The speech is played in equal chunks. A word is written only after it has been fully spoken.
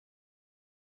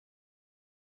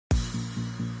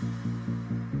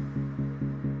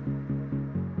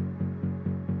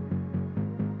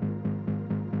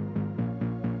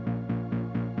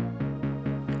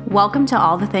Welcome to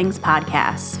All the Things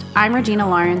Podcast. I'm Regina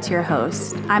Lawrence, your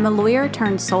host. I'm a lawyer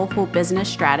turned soulful business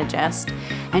strategist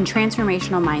and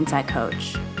transformational mindset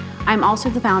coach. I'm also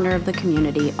the founder of the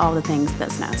community, All the Things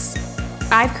Business.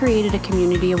 I've created a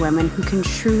community of women who can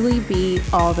truly be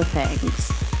all the things: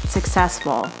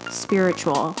 successful,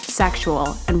 spiritual,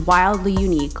 sexual, and wildly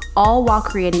unique, all while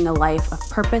creating a life of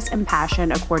purpose and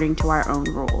passion according to our own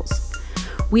rules.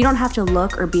 We don't have to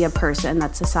look or be a person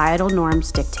that societal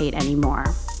norms dictate anymore.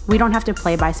 We don't have to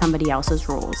play by somebody else's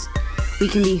rules. We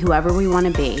can be whoever we want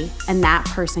to be, and that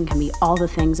person can be all the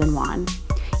things in one.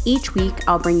 Each week,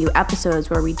 I'll bring you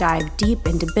episodes where we dive deep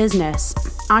into business,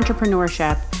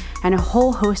 entrepreneurship, and a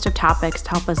whole host of topics to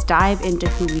help us dive into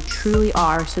who we truly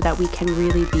are so that we can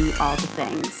really be all the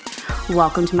things.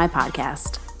 Welcome to my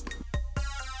podcast.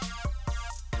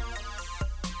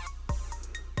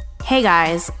 Hey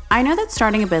guys, I know that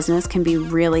starting a business can be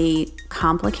really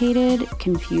complicated,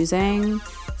 confusing,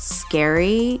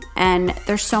 scary, and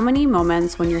there's so many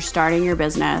moments when you're starting your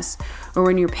business or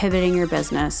when you're pivoting your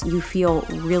business, you feel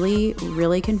really,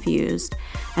 really confused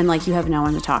and like you have no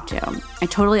one to talk to. I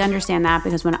totally understand that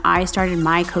because when I started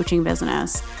my coaching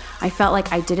business, I felt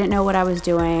like I didn't know what I was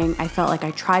doing. I felt like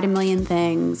I tried a million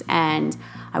things and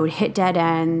I would hit dead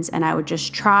ends and I would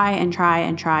just try and try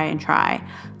and try and try.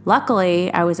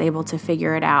 Luckily, I was able to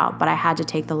figure it out, but I had to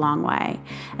take the long way.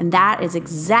 And that is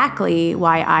exactly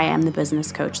why I am the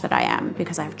business coach that I am,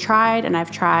 because I've tried and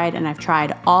I've tried and I've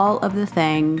tried all of the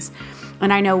things,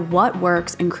 and I know what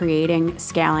works in creating,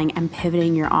 scaling, and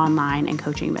pivoting your online and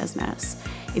coaching business.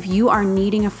 If you are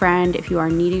needing a friend, if you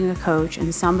are needing a coach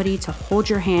and somebody to hold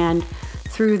your hand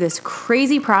through this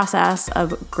crazy process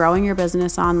of growing your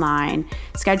business online,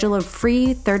 schedule a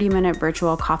free 30-minute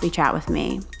virtual coffee chat with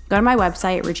me. Go to my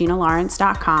website,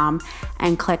 reginalawrence.com,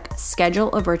 and click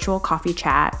schedule a virtual coffee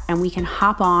chat, and we can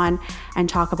hop on and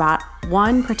talk about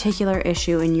one particular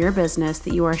issue in your business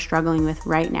that you are struggling with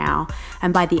right now.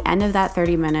 And by the end of that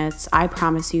 30 minutes, I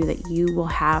promise you that you will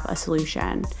have a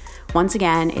solution. Once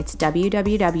again, it's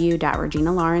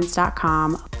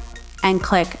www.reginalawrence.com and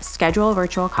click schedule a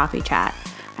virtual coffee chat.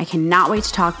 I cannot wait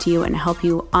to talk to you and help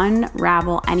you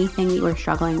unravel anything that you are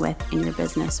struggling with in your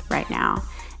business right now.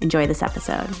 Enjoy this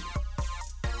episode.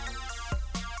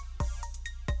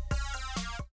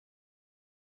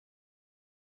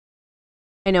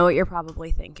 I know what you're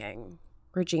probably thinking.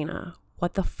 Regina,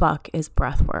 what the fuck is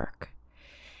breath work?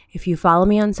 If you follow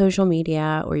me on social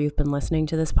media or you've been listening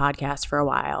to this podcast for a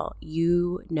while,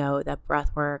 you know that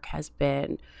breath work has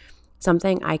been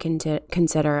something I can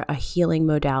consider a healing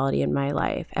modality in my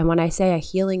life. And when I say a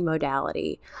healing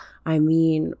modality, I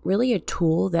mean really a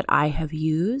tool that I have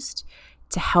used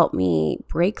to help me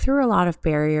break through a lot of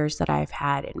barriers that I've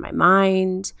had in my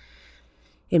mind,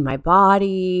 in my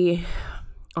body,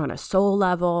 on a soul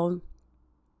level.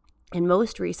 And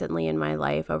most recently in my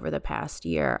life over the past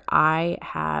year, I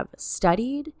have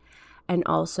studied and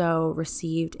also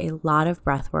received a lot of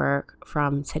breath work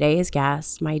from today's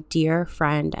guest, my dear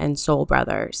friend and soul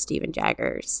brother, Stephen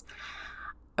Jaggers.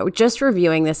 Just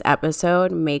reviewing this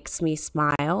episode makes me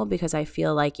smile because I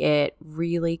feel like it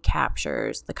really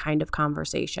captures the kind of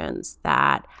conversations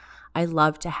that I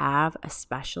love to have,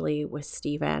 especially with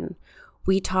Stephen.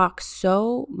 We talk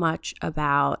so much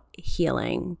about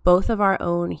healing, both of our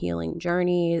own healing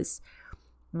journeys,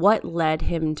 what led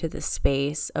him to the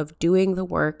space of doing the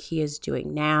work he is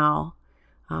doing now.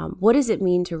 What does it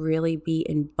mean to really be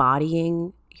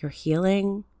embodying your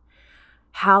healing?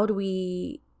 How do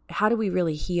we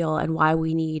really heal, and why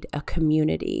we need a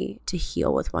community to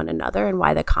heal with one another, and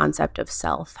why the concept of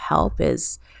self-help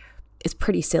is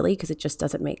pretty silly because it just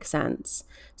doesn't make sense.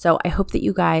 So I hope that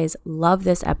you guys love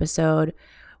this episode.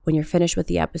 When you're finished with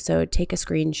the episode, take a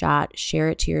screenshot, share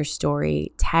it to your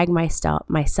story, tag myself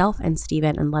and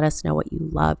Stephen, and let us know what you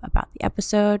love about the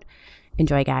episode.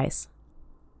 Enjoy, guys.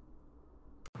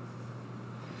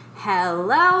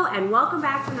 Hello, and welcome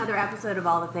back to another episode of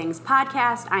All the Things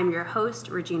Podcast. I'm your host,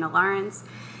 Regina Lawrence,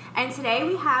 and today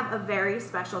we have a very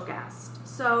special guest.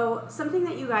 So something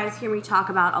that you guys hear me talk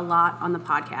about a lot on the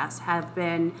podcast have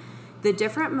been the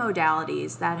different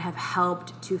modalities that have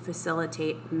helped to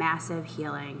facilitate massive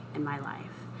healing in my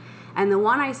life. And the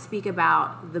one I speak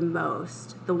about the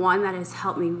most, the one that has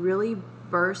helped me really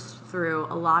burst through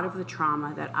a lot of the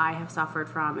trauma that I have suffered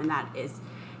from and that is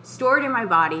stored in my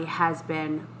body, has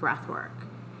been breath work.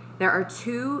 There are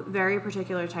two very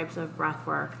particular types of breath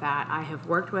work that I have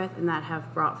worked with and that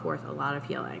have brought forth a lot of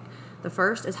healing. The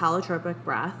first is holotropic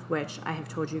breath, which I have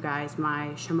told you guys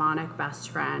my shamanic best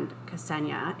friend,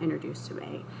 Ksenia, introduced to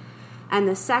me. And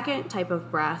the second type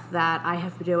of breath that I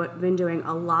have been doing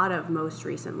a lot of most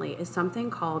recently is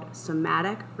something called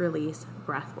somatic release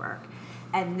breath work.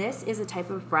 And this is a type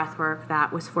of breath work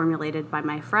that was formulated by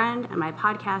my friend and my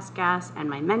podcast guest and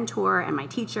my mentor and my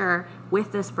teacher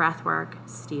with this breath work,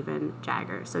 Stephen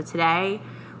Jagger. So today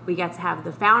we get to have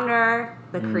the founder,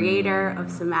 the creator of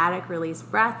Somatic Release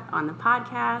Breath on the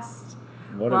podcast.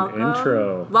 An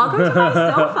intro. Welcome to my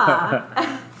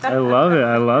sofa. I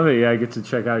love it. Yeah, I get to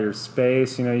check out your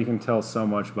space. You know, you can tell so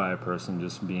much by a person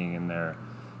just being in their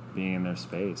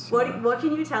space. What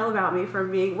can you tell about me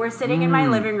from being... We're sitting in my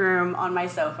living room on my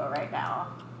sofa right now.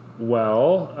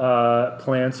 Well,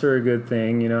 plants are a good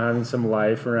thing. You know, having some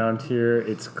life around here.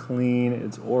 It's clean.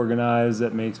 It's organized.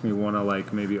 That makes me want to,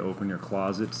 like, maybe open your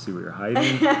closet to see what you're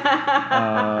hiding.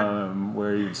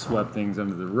 Where you've swept things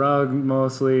under the rug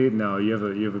mostly. No, you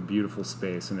have a beautiful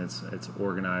space, and it's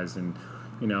organized, and,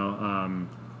 you know...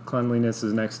 cleanliness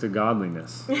is next to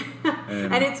godliness.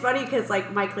 And it's funny because,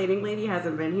 like, my cleaning lady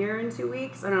hasn't been here in 2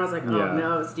 weeks, and I was like, oh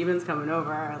no, Steven's coming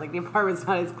over. Like, the apartment's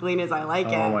not as clean as I like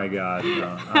it. Oh my God,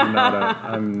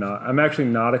 no. I'm actually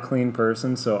not a clean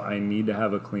person, so I need to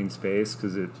have a clean space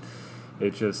because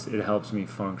it helps me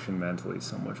function mentally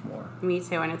so much more. Me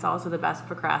too, and it's also the best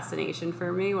procrastination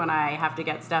for me when I have to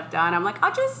get stuff done. I'm like,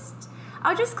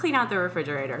 I'll just clean out the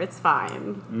refrigerator. It's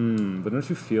fine. But don't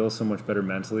you feel so much better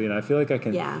mentally? And I feel like I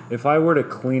can, if I were to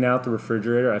clean out the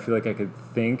refrigerator, I feel like I could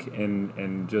think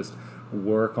and just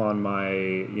work on my,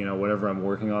 you know, whatever I'm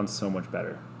working on so much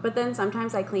better. But then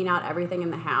sometimes I clean out everything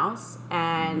in the house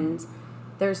and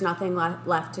there's nothing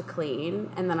left to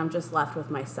clean. And then I'm just left with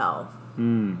myself.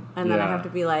 And then I have to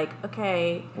be like,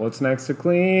 okay, what's next to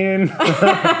clean?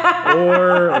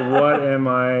 Or what am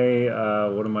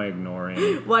I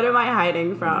ignoring? What am I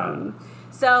hiding from? Yeah.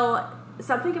 So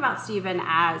something about Stephen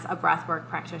as a breathwork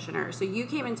practitioner. So you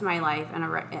came into my life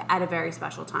at a very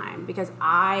special time because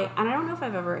I don't know if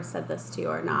I've ever said this to you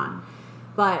or not,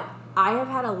 but I have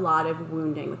had a lot of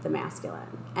wounding with the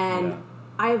masculine. And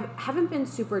I haven't been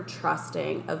super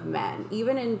trusting of men,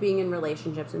 even in being in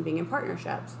relationships and being in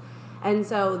partnerships. And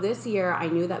so this year, I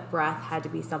knew that breath had to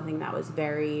be something that was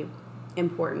very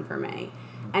important for me.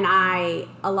 And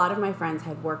a lot of my friends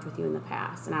had worked with you in the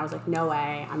past, and I was like, no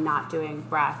way, I'm not doing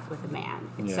breath with a man.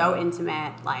 It's so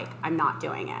intimate, like, I'm not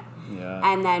doing it. Yeah.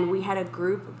 And then we had a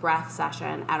group breath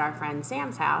session at our friend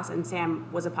Sam's house, and Sam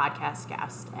was a podcast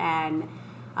guest, and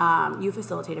you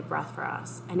facilitated breath for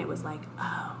us. And it was like,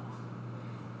 oh,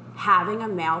 having a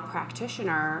male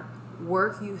practitioner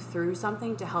work you through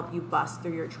something to help you bust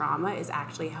through your trauma is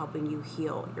actually helping you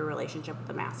heal your relationship with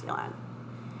the masculine.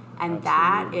 And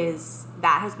that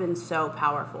has been so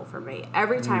powerful for me.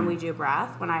 Every time we do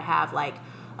breath, when I have like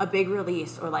a big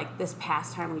release, or like this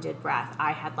past time we did breath,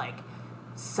 I had like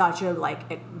such a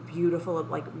beautiful,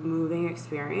 like, moving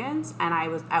experience.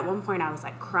 And at one point I was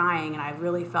like crying, and I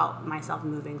really felt myself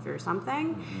moving through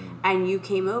something. And you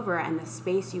came over, and the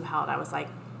space you held, I was like,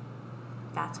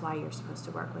 that's why you're supposed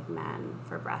to work with men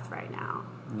for breath right now.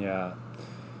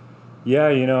 Yeah,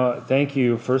 you know, thank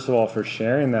you, first of all, for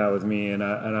sharing that with me. And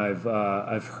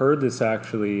I've heard this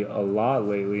actually a lot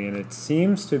lately, and it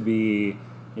seems to be,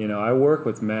 you know, I work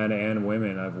with men and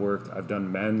women. I've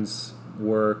done men's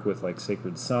work with like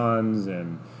Sacred Sons,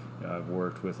 and you know, I've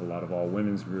worked with a lot of all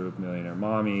women's group, Millionaire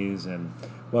Mommies,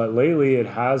 but lately it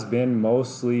has been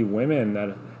mostly women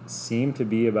that seem to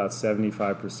be about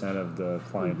 75% of the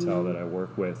clientele that I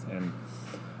work with. And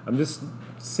I'm just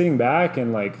sitting back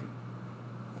and like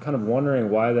kind of wondering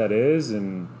why that is,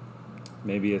 and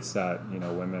maybe it's that, you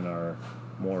know, women are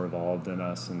more evolved than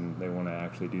us and they want to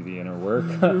actually do the inner work.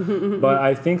 But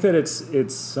I think that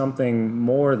it's something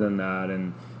more than that,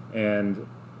 and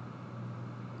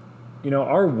you know,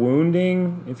 our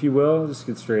wounding, if you will, just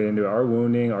get straight into it, our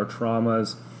wounding, our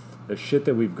traumas, the shit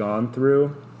that we've gone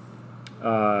through,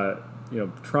 you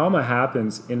know, trauma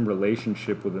happens in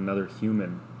relationship with another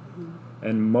human.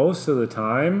 And most of the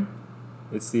time,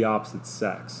 it's the opposite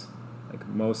sex. Like,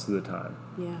 most of the time.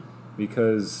 Yeah.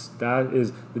 Because that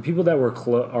is, the people that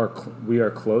we are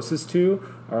closest to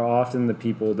are often the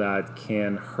people that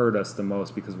can hurt us the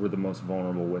most because we're the most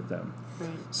vulnerable with them. Right.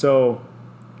 So,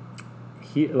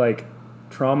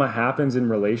 trauma happens in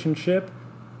relationship,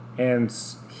 and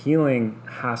healing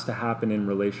has to happen in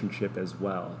relationship as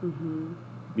well.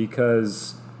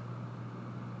 Because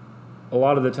a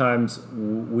lot of the times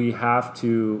we have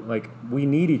to, we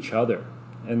need each other.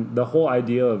 And the whole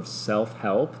idea of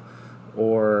self-help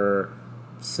or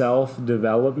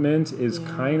self-development is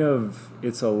kind of,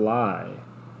 it's a lie,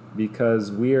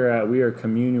 because we are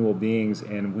communal beings,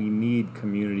 and we need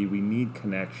community, we need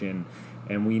connection,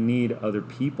 and we need other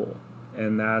people.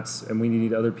 And we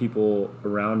need other people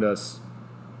around us,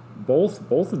 both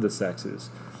of the sexes.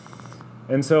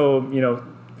 And so, you know,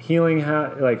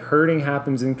 like hurting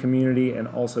happens in community, and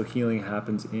also healing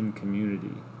happens in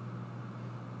community.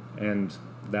 And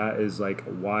that is like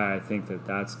why I think that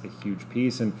that's a huge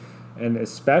piece. And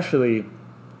especially,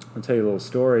 I'll tell you a little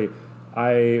story.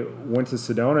 I went to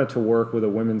Sedona to work with a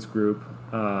women's group,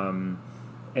 and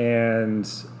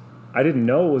I didn't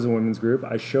know it was a women's group.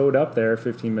 I showed up there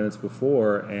 15 minutes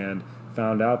before and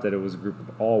found out that it was a group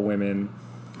of all women,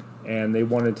 and they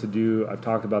wanted to do, I've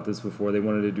talked about this before, they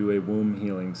wanted to do a womb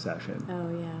healing session. Oh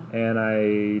yeah. And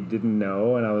I didn't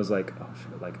know, and I was like, oh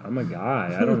shit, like I'm a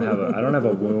guy. I don't have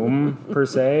a womb per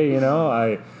se, you know.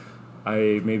 I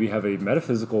maybe have a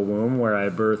metaphysical womb where I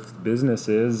birthed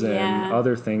businesses and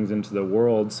other things into the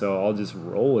world, so I'll just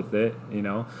roll with it, you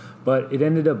know. But it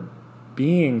ended up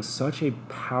being such a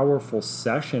powerful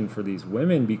session for these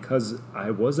women because I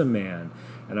was a man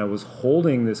and I was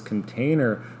holding this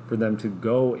container for them to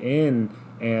go in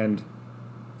and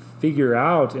figure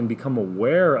out and become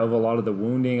aware of a lot of the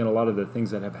wounding and a lot of the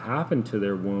things that have happened to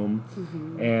their womb.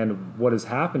 Mm-hmm. And what has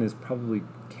happened is probably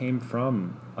came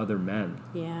from other men.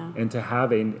 Yeah. And to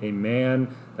have a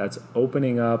man that's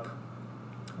opening up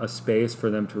a space for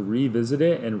them to revisit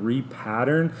it and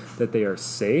repattern that they are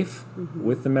safe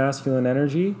with the masculine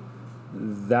energy,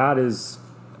 that is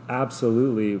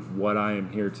absolutely what I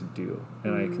am here to do.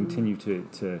 And I continue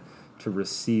to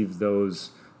receive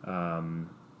those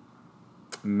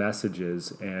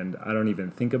messages, and I don't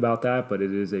even think about that, but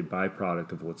it is a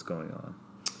byproduct of what's going on.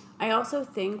 I also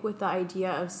think with the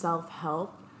idea of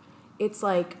self-help, it's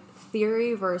like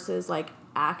theory versus like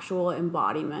actual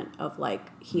embodiment of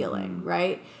like healing,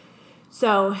 right?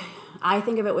 So I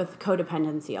think of it with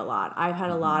codependency a lot. I've had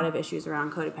a lot of issues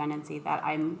around codependency that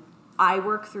I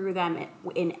work through them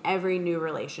in every new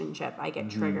relationship. I get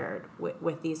triggered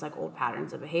with these like old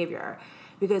patterns of behavior,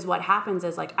 because what happens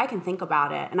is like I can think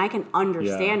about it and I can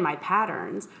understand my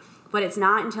patterns, but it's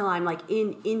not until I'm like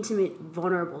in intimate,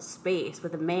 vulnerable space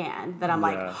with a man that I'm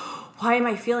like, why am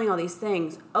I feeling all these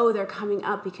things? Oh, they're coming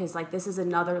up because like this is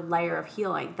another layer of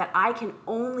healing that I can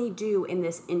only do in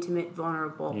this intimate,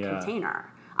 vulnerable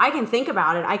container. I can think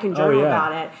about it, I can journal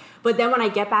about it, but then when I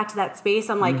get back to that space,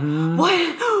 I'm like,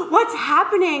 what's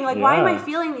happening? Like, why am I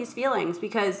feeling these feelings?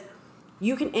 Because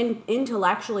you can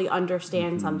intellectually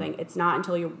understand something. It's not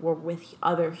until you're with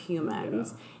other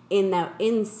humans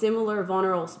in similar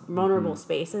vulnerable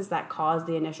spaces that cause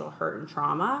the initial hurt and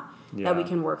trauma that we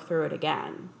can work through it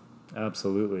again.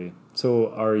 Absolutely.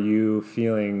 So are you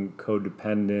feeling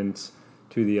codependent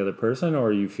to the other person, or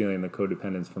are you feeling the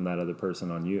codependence from that other person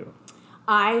on you?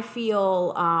 I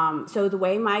feel, so the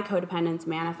way my codependence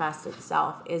manifests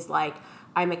itself is like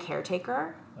I'm a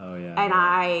caretaker. Oh, yeah. And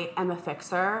I am a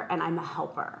fixer and I'm a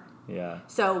helper. Yeah.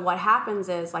 So what happens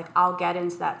is like I'll get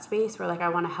into that space where like I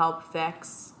want to help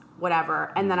fix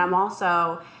whatever. And then I'm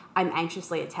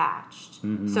anxiously attached.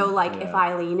 So like if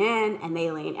I lean in and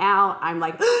they lean out, I'm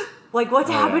like, like what's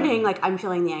happening? Yeah. Like I'm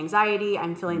feeling the anxiety,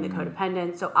 I'm feeling the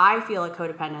codependence. So I feel a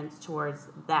codependence towards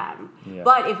them. Yeah.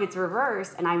 But if it's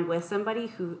reversed and I'm with somebody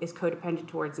who is codependent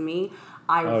towards me,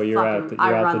 I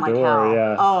run like hell.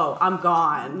 Yeah. Oh, I'm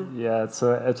gone. Yeah,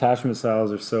 so attachment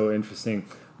styles are so interesting.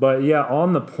 But yeah,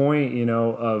 on the point, you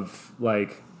know, of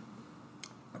like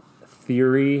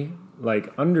theory,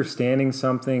 like understanding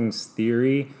something's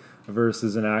theory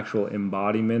versus an actual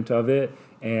embodiment of it,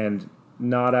 and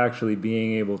not actually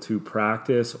being able to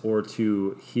practice or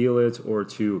to heal it or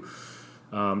to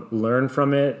learn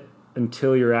from it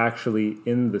until you're actually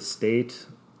in the state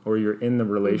or you're in the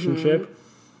relationship.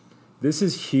 This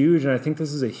is huge, and I think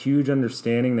this is a huge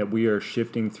understanding that we are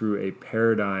shifting through a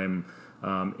paradigm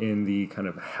in the kind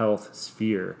of health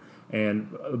sphere.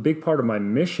 And a big part of my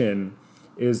mission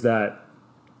is that,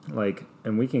 like,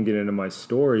 and we can get into my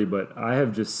story, but I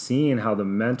have just seen how the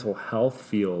mental health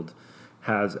field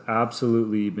has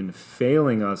absolutely been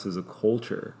failing us as a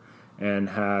culture, and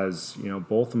has, you know,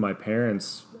 both of my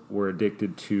parents were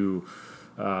addicted to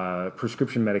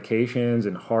prescription medications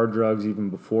and hard drugs even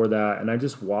before that, and I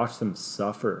just watched them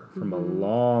suffer from a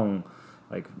long,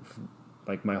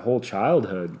 like my whole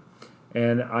childhood.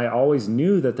 And I always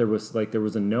knew that there was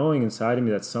a knowing inside of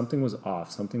me that something was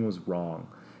off, something was wrong.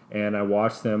 And I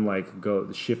watched them like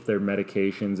go shift their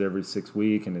medications every 6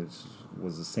 weeks, and it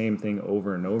was the same thing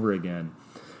over and over again,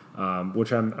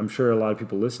 which I'm sure a lot of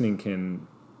people listening can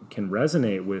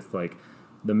resonate with. Like,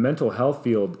 the mental health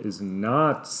field is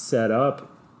not set up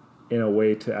in a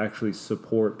way to actually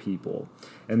support people.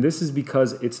 And this is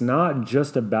because it's not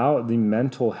just about the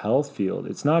mental health field.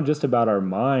 It's not just about our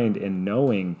mind and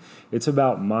knowing. It's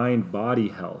about mind-body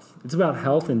health. It's about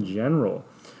health in general.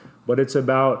 But it's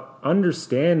about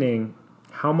understanding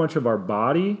how much of our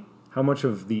body, how much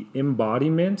of the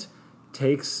embodiment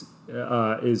takes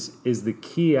is the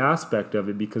key aspect of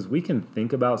it, because we can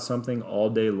think about something all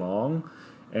day long,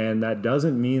 and that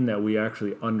doesn't mean that we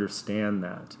actually understand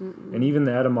that. And even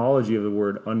the etymology of the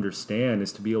word understand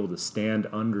is to be able to stand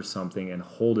under something and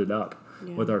hold it up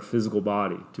with our physical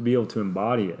body, to be able to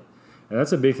embody it. And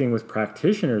that's a big thing with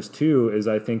practitioners too, is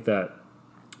I think that,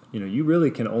 you know, you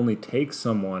really can only take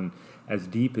someone as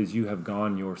deep as you have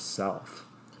gone yourself.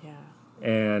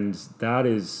 And that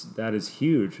is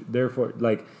huge. Therefore,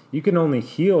 like, you can only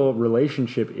heal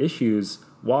relationship issues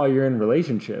while you're in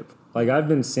relationship. Like, I've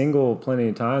been single plenty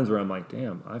of times where I'm like,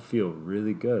 damn, I feel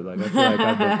really good. Like, I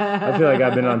feel like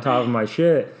I've been on top of my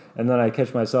shit. And then I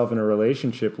catch myself in a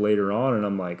relationship later on, and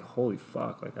I'm like, holy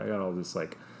fuck, like, I got all this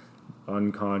like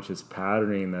unconscious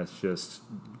patterning that's just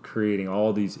creating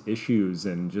all these issues,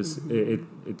 and just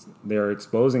it's they're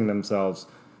exposing themselves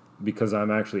because I'm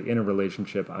actually in a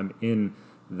relationship. I'm in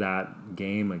that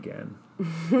game again.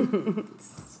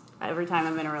 Every time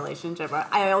I'm in a relationship,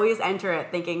 I always enter it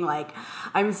thinking like,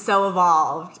 I'm so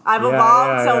evolved. I've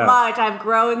evolved so much. I've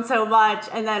grown so much.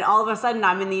 And then all of a sudden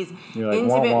I'm in these like,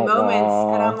 intimate moments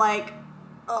and I'm like,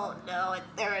 oh no,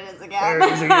 there it is again. There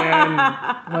it is again.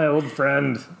 My old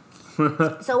friend.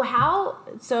 So how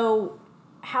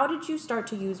did you start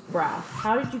to use breath?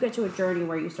 How did you get to a journey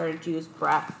where you started to use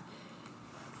breath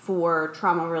for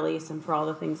trauma release and for all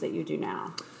the things that you do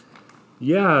now?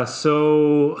 Yeah,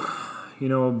 so, you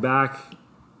know,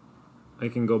 I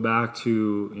can go back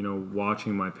to, you know,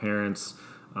 watching my parents.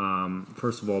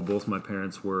 First of all, both my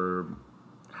parents were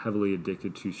heavily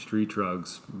addicted to street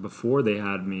drugs before they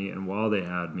had me and while they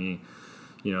had me.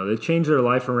 You know, they changed their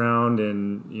life around,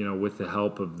 and, you know, with the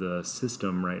help of the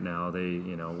system right now, they,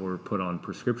 you know, were put on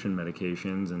prescription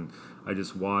medications, and I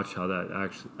just watched how that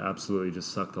actually absolutely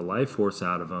just sucked the life force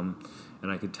out of them,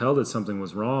 and I could tell that something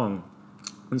was wrong.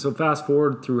 And so fast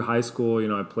forward through high school, you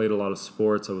know, I played a lot of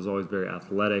sports. I was always very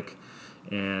athletic,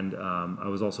 and I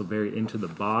was also very into the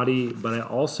body, but I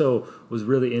also was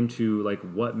really into, like,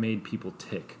 what made people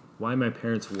tick, why my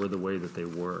parents were the way that they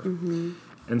were.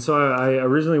 And so I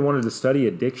originally wanted to study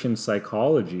addiction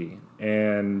psychology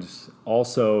and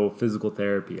also physical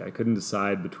therapy. I couldn't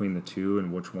decide between the two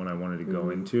and which one I wanted to go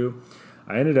into.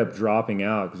 I ended up dropping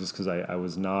out just because I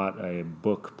was not a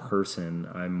book person.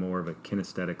 I'm more of a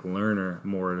kinesthetic learner,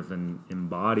 more of an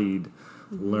embodied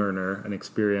learner, an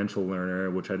experiential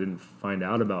learner, which I didn't find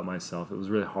out about myself. It was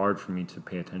really hard for me to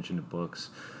pay attention to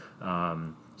books.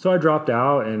 So I dropped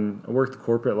out and I worked the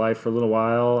corporate life for a little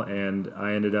while, and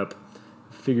I ended up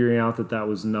figuring out that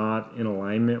was not in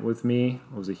alignment with me.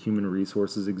 I was a human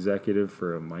resources executive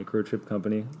for a microchip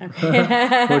company,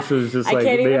 which was just like,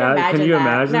 can you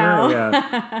imagine that?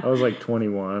 Yeah, I was like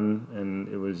 21, and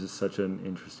it was just such an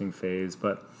interesting phase.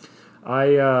 But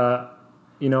I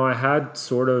had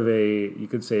sort of you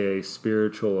could say a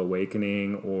spiritual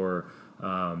awakening, or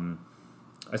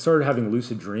I started having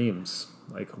lucid dreams,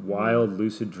 like wild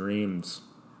lucid dreams.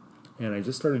 And I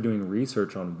just started doing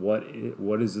research on what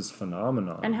is this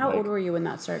phenomenon. And how old were you when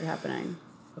that started happening?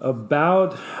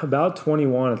 About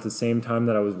 21, at the same time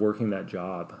that I was working that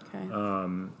job. Okay.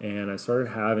 And I started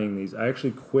having these. I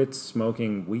actually quit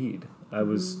smoking weed. I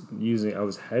was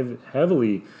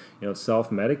heavily, you know,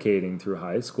 self-medicating through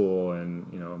high school,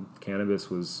 and, you know,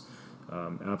 cannabis was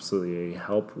absolutely a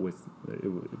help with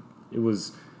it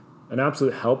was an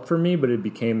absolute help for me, but it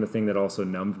became the thing that also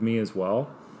numbed me as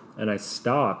well. And I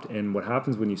stopped, and what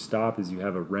happens when you stop is you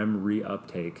have a REM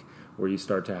reuptake, where you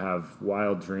start to have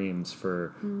wild dreams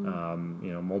for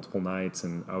multiple nights,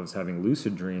 and I was having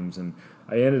lucid dreams, and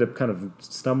I ended up kind of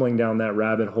stumbling down that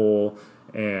rabbit hole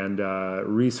and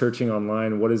researching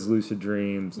online what is lucid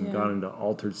dreams, and got into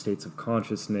altered states of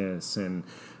consciousness, and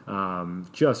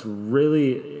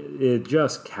it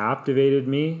just captivated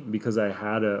me, because I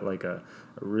had I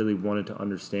really wanted to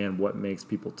understand what makes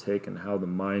people tick and how the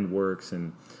mind works.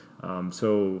 And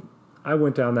so I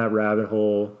went down that rabbit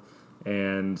hole,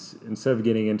 and instead of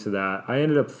getting into that, I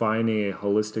ended up finding a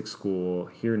holistic school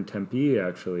here in Tempe,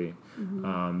 actually,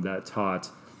 that taught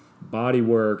body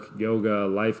work, yoga,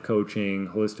 life coaching,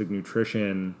 holistic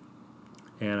nutrition.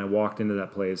 And I walked into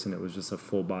that place, and it was just a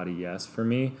full body yes for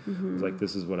me. It was like,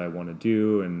 this is what I want to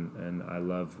do, and I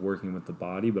love working with the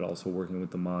body, but also working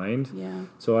with the mind. Yeah.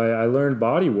 So I learned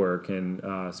body work, and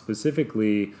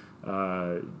specifically,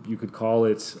 you could call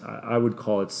it, I would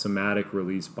call it somatic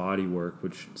release body work,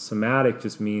 which somatic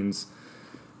just means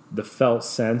the felt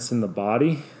sense in the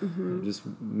body. It just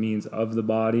means of the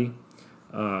body.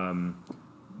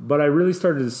 But I really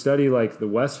started to study like the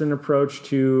Western approach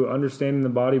to understanding the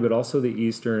body, but also the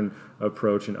Eastern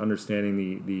approach and understanding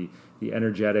the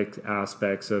energetic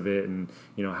aspects of it, and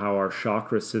how our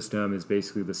chakra system is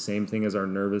basically the same thing as our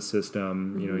nervous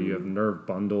system. You have nerve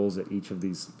bundles at each of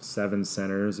these 7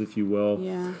 centers, if you will.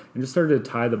 Yeah. And just started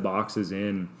to tie the boxes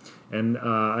in. And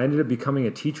I ended up becoming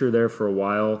a teacher there for a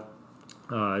while,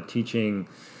 teaching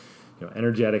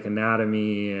energetic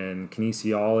anatomy and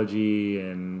kinesiology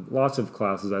and lots of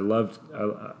classes. I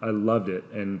loved it.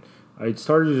 And I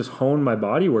started to just hone my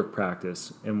bodywork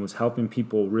practice and was helping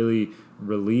people really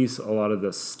release a lot of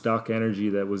the stuck energy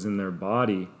that was in their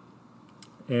body.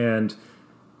 And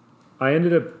I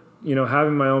ended up,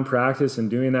 having my own practice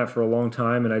and doing that for a long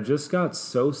time. And I just got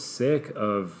so sick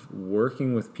of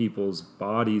working with people's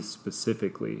bodies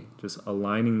specifically, just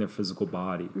aligning their physical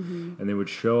body. And they would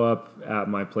show up at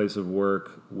my place of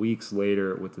work weeks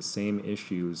later with the same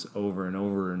issues over and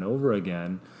over and over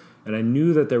again. And I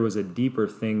knew that there was a deeper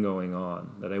thing going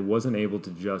on, that I wasn't able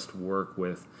to just work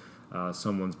with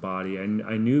someone's body. I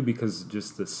knew, because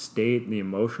just the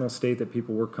emotional state that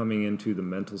people were coming into, the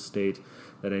mental state,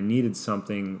 that I needed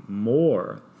something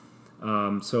more.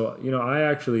 So I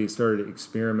actually started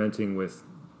experimenting with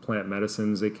plant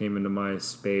medicines. They came into my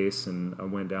space, and I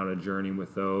went down a journey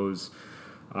with those.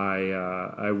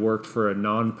 I worked for a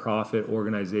nonprofit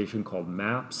organization called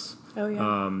MAPS. Oh,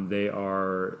 yeah. They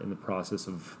are in the process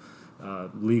of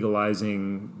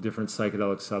legalizing different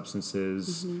psychedelic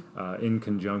substances in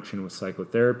conjunction with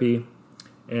psychotherapy.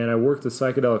 And I worked the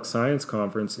Psychedelic Science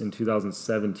Conference in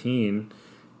 2017,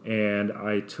 and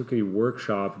I took a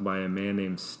workshop by a man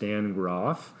named Stan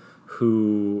Groff,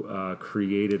 who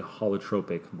created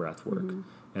holotropic breathwork.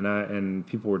 And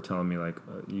people were telling me, like,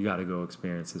 you got to go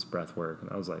experience this breathwork.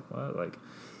 And I was like, what? Like,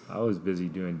 I was busy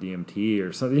doing DMT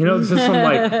or something, just some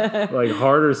like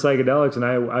harder psychedelics. And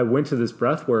I went to this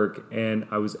breath work, and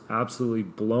I was absolutely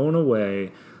blown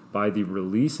away by the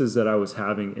releases that I was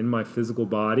having in my physical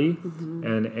body,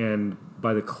 and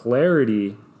by the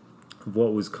clarity of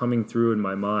what was coming through in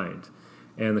my mind.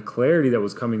 And the clarity that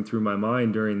was coming through my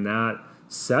mind during that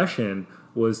session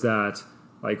was that,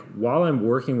 like, while I'm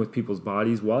working with people's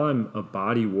bodies, while I'm a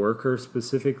body worker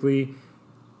specifically,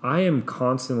 I am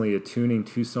constantly attuning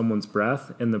to someone's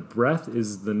breath, and the breath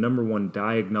is the number one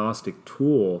diagnostic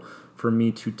tool for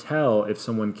me to tell if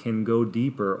someone can go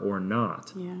deeper or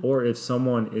not, or if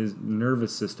someone's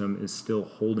nervous system is still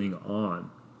holding on.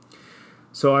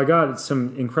 So I got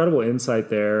some incredible insight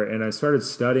there, and I started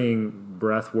studying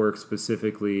breath work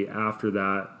specifically after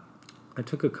that. I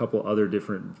took a couple other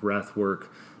different breath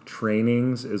work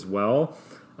trainings as well.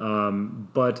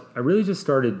 But I really just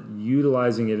started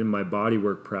utilizing it in my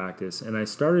bodywork practice, and I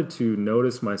started to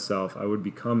notice myself. I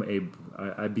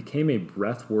became a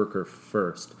breath worker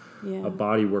first, a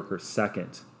body worker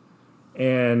second.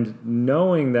 And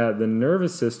knowing that the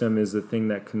nervous system is the thing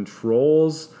that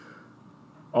controls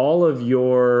all of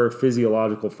your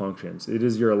physiological functions. It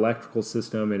is your electrical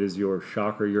system, it is your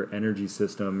chakra, your energy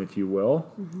system, if you will.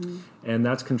 And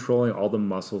that's controlling all the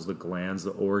muscles, the glands,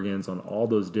 the organs on all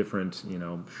those different,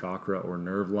 chakra or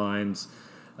nerve lines.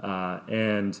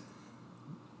 And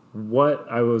what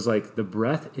I was like, the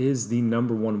breath is the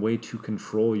number one way to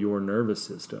control your nervous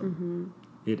system.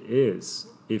 It is.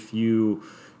 If you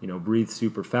breathe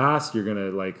super fast, you're going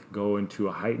to go into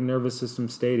a heightened nervous system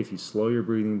state. If you slow your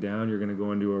breathing down, you're going to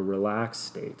go into a relaxed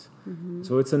state.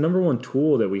 So it's the number one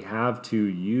tool that we have to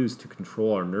use to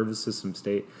control our nervous system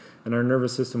state. And our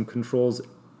nervous system controls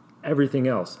everything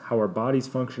else, how our body's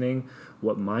functioning,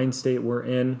 what mind state we're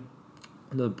in.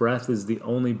 The breath is the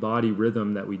only body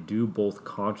rhythm that we do both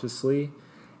consciously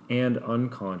and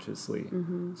unconsciously.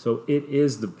 So it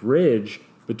is the bridge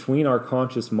between our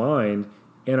conscious mind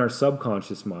and our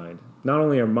subconscious mind. Not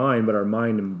only our mind, but our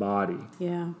mind and body.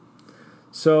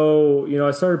 So,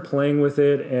 I started playing with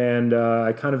it, and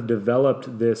I kind of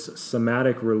developed this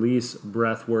somatic release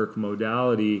breathwork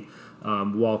modality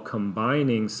while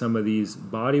combining some of these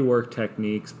bodywork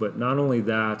techniques, but not only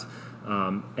that,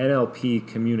 NLP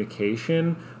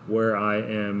communication, where I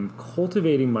am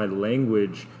cultivating my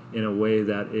language in a way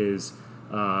that is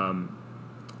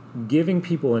giving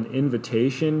people an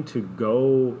invitation to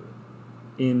go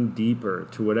in deeper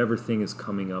to whatever thing is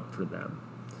coming up for them,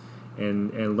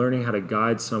 and learning how to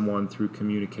guide someone through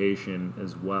communication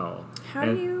as well. How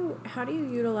do you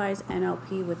utilize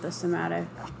NLP with the somatic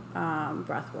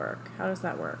breath work? How does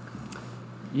that work?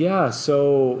 Yeah,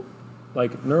 so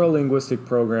like neuro-linguistic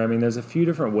programming, there's a few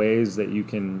different ways that you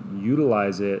can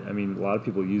utilize it. I mean, a lot of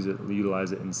people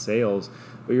utilize it in sales,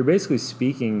 but you're basically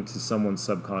speaking to someone's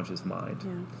subconscious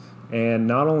mind. And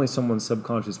not only someone's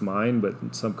subconscious mind,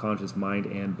 but subconscious mind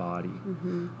and body.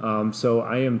 So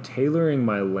I am tailoring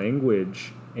my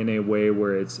language in a way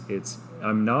where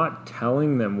I'm not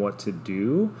telling them what to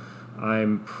do.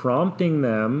 I'm prompting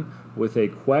them with a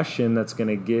question that's going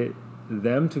to get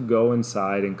them to go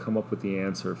inside and come up with the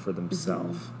answer for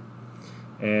themselves.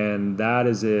 Mm-hmm. And that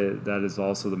is it. That is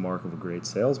also the mark of a great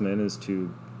salesman, is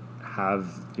to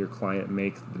have your client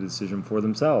make the decision for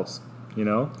themselves. You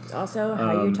know, it's also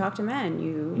how you talk to men.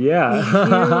 You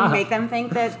make them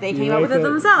think that they came up with it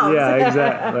themselves. Yeah,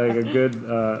 exactly. Like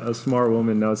a smart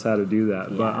woman knows how to do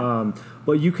that. Yeah.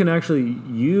 But you can actually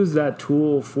use that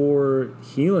tool for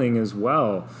healing as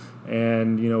well.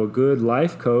 And you know, a good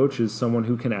life coach is someone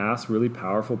who can ask really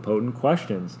powerful, potent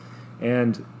questions.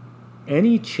 And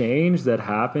any change that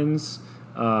happens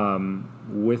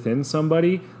within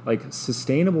somebody, like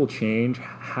sustainable change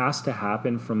has to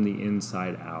happen from the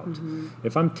inside out. Mm-hmm.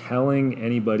 If I'm telling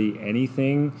anybody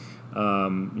anything,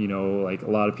 you know, like a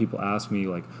lot of people ask me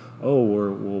like, oh,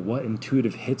 well, what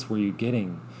intuitive hits were you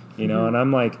getting? You know, and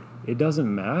I'm like, it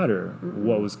doesn't matter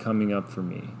what was coming up for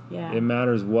me. Yeah. It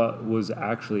matters what was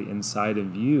actually inside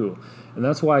of you. And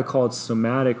that's why I call it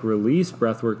somatic release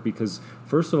breathwork, because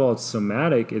first of all, it's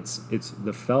somatic. It's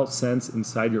the felt sense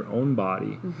inside your own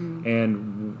body. Mm-hmm.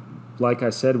 And like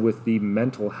I said, with the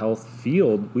mental health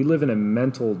field, we live in a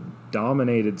mental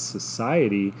dominated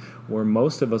society where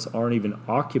most of us aren't even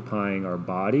occupying our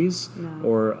bodies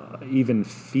or even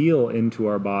feel into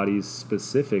our bodies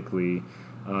specifically.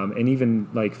 And even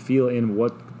like feel in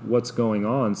what's going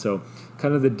on. So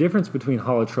kind of the difference between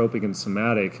holotropic and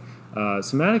somatic.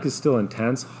 Somatic is still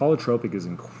intense. Holotropic is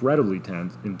incredibly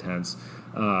intense.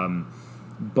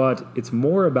 But it's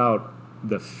more about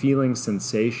the feeling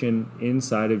sensation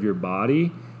inside of your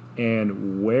body,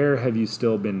 and where have you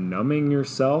still been numbing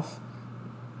yourself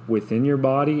within your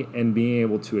body and being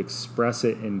able to express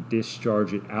it and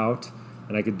discharge it out.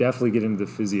 And I could definitely get into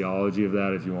the physiology of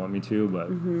that if you want me to, but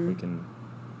we can...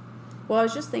 Well, I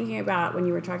was just thinking about when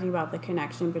you were talking about the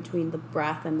connection between the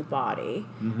breath and the body.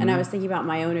 Mm-hmm. And I was thinking about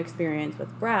my own experience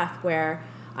with breath, where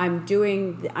I'm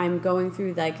going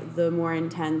through like the more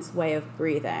intense way of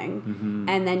breathing. Mm-hmm.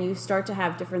 And then you start to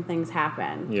have different things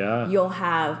happen. Yeah. You'll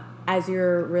have, as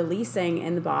you're releasing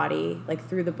in the body, like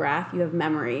through the breath, you have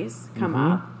memories come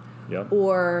up. Yep.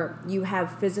 Or you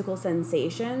have physical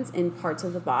sensations in parts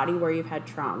of the body where you've had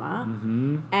trauma.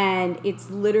 Mm-hmm. And it's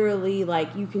literally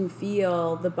like you can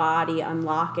feel the body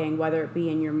unlocking, whether it be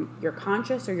in your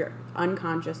conscious or your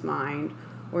unconscious mind,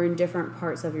 or in different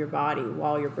parts of your body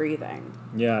while you're breathing.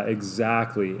 Yeah,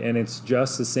 exactly. And it's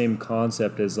just the same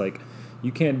concept as like,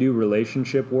 you can't do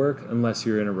relationship work unless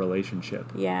you're in a relationship.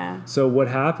 Yeah. So what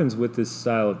happens with this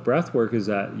style of breath work is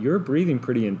that you're breathing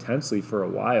pretty intensely for a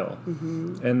while.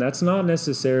 Mm-hmm. And that's not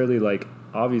necessarily like,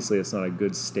 obviously it's not a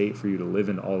good state for you to live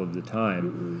in all of the time.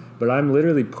 Mm-hmm. But I'm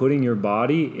literally putting your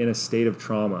body in a state of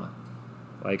trauma.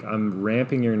 Like I'm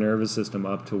ramping your nervous system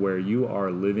up to where you are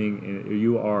living,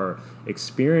 you are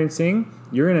experiencing,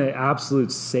 you're in an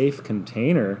absolute safe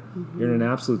container, you're in an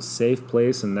absolute safe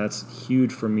place, and that's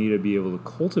huge for me to be able to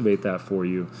cultivate that for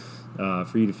you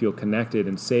to feel connected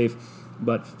and safe.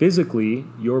 But physically,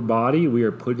 your body, we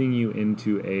are putting you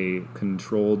into a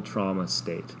controlled trauma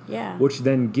state, which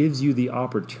then gives you the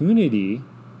opportunity,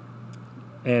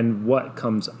 and what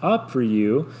comes up for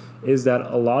you is that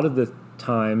a lot of the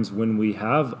times when we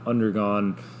have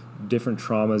undergone different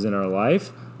traumas in our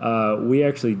life, we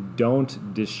actually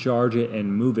don't discharge it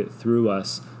and move it through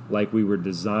us like we were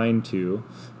designed to,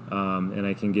 and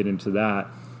I can get into that.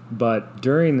 But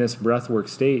during this breathwork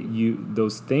state,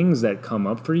 those things that come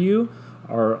up for you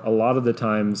are a lot of the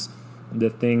times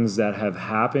the things that have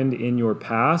happened in your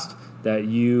past that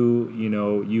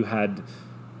you had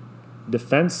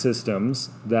defense systems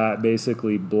that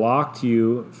basically blocked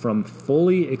you from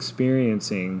fully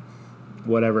experiencing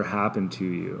whatever happened to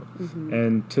you. Mm-hmm.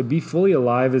 And to be fully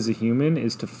alive as a human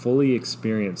is to fully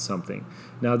experience something.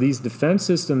 Now, these defense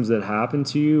systems that happen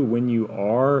to you when you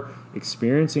are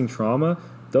experiencing trauma,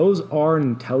 those are an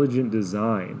intelligent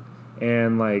design.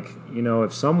 And like,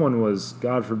 if someone was,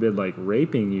 God forbid, like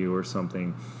raping you or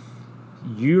something,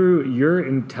 your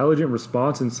intelligent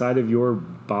response inside of your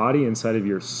body, inside of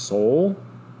your soul,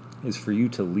 is for you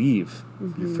to leave,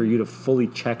 for you to fully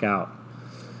check out.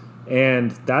 And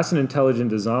that's an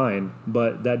intelligent design,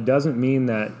 but that doesn't mean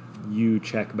that you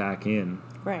check back in.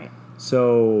 Right.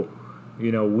 So,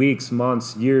 weeks,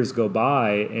 months, years go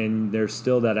by, and there's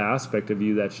still that aspect of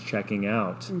you that's checking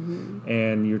out. Mm-hmm.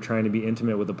 And you're trying to be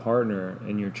intimate with a partner,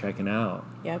 and you're checking out.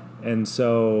 Yep. And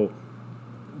so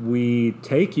we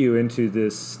take you into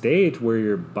this state where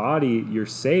you're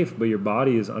safe, but your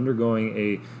body is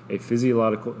undergoing a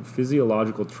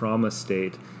physiological trauma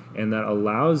state. and that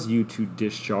allows you to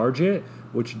discharge it,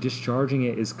 which discharging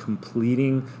it is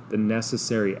completing the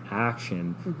necessary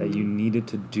action that you needed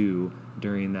to do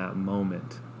during that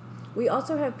moment. We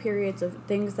also have periods of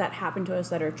things that happen to us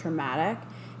that are traumatic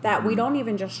that we don't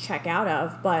even just check out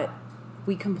of, but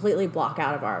we completely block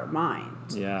out of our mind.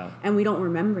 Yeah. And we don't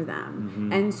remember them.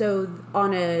 And so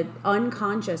on an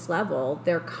unconscious level,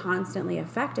 they're constantly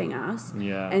affecting us.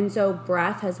 Yeah. And so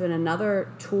breath has been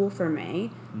another tool for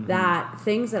me that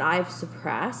things that I've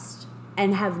suppressed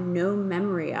and have no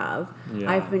memory of,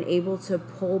 I've been able to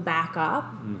pull back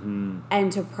up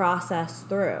and to process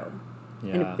through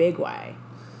in a big way.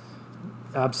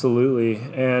 Absolutely.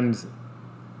 And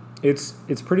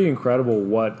it's pretty incredible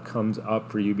what comes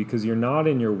up for you because you're not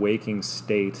in your waking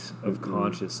state of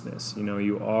consciousness. You know,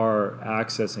 you are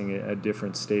accessing a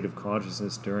different state of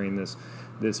consciousness during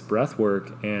this breath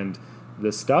work, and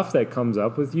the stuff that comes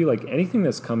up with you, like anything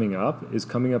that's coming up is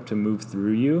coming up to move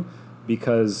through you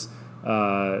because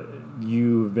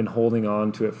you've been holding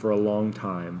on to it for a long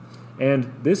time.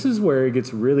 And this is where it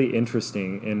gets really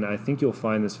interesting, and I think you'll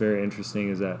find this very interesting,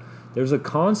 is that there's a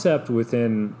concept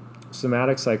within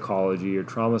somatic psychology or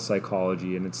trauma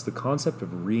psychology, and it's the concept of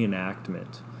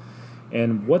reenactment.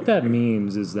 And what that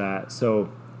means is that, so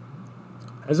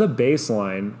as a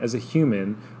baseline, as a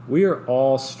human, we are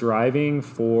all striving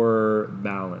for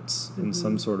balance in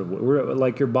some sort of way. We're,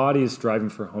 like your body is striving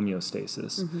for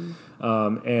homeostasis.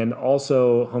 And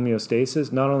also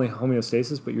homeostasis, not only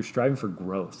homeostasis, but you're striving for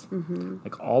growth.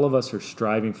 Like all of us are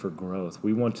striving for growth.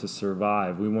 We want to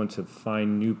survive. We want to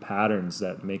find new patterns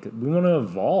that make it, we want to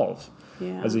evolve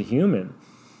as a human.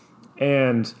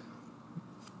 And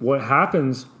what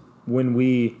happens when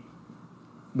we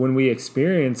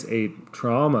experience a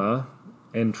trauma,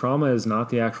 and trauma is not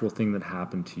the actual thing that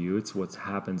happened to you, it's what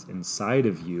happens inside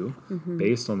of you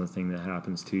based on the thing that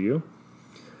happens to you.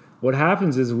 What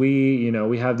happens is we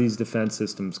have these defense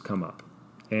systems come up,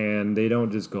 and they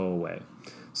don't just go away.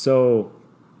 So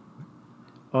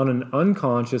on an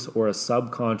unconscious or a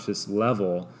subconscious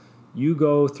level, you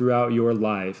go throughout your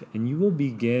life and you will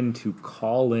begin to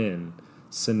call in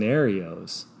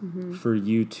scenarios for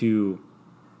you to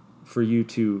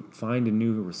find a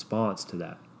new response to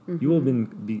that. You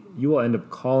will end up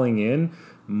calling in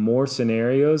more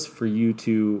scenarios for you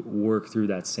to work through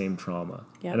that same trauma.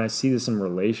 And I see this in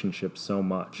relationships so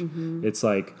much. It's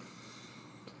like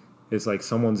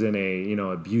someone's in a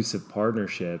abusive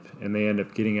partnership and they end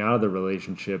up getting out of the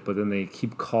relationship, but then they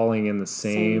keep calling in the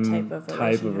same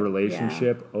type of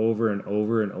relationship over and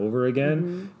over and over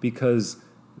again because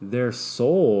their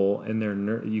soul and their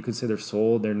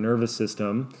nervous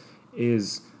system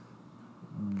is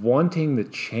wanting the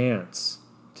chance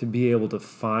to be able to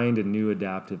find a new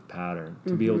adaptive pattern,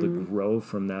 to be able to grow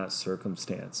from that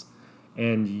circumstance.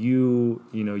 And you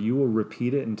will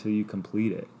repeat it until you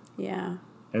complete it. Yeah.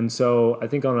 And so I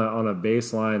think on a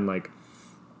baseline, like,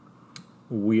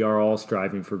 we are all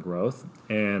striving for growth,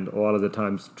 and a lot of the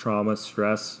times trauma,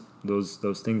 stress,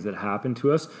 those things that happen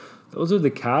to us, those are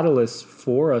the catalysts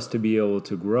for us to be able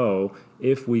to grow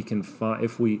if we can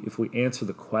if we answer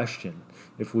the question,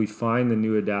 if we find the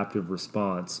new adaptive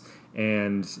response.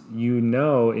 And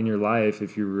in your life,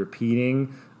 if you're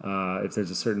repeating, if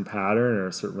there's a certain pattern or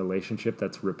a certain relationship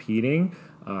that's repeating,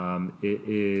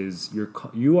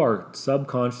 you are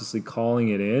subconsciously calling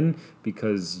it in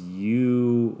because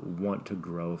you want to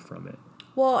grow from it.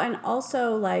 Well, and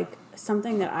also, like,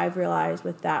 something that I've realized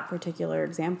with that particular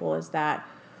example is that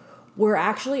we're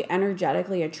actually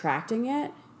energetically attracting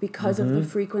it because of the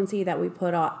frequency that we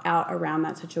put out around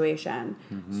that situation.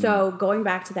 So going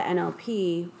back to the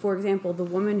NLP, for example, the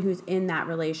woman who's in that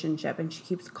relationship and she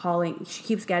keeps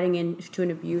getting into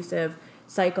an abusive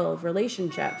cycle of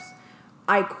relationships,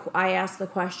 I ask the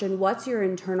question, what's your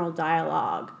internal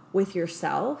dialogue with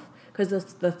yourself? Because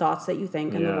the thoughts that you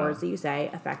think and the words that you say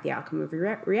affect the outcome of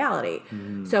your reality.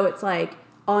 So it's like,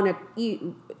 on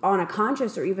a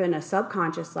conscious or even a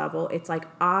subconscious level, it's like,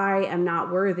 I am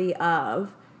not worthy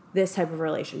of this type of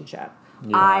relationship.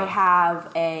 I have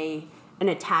an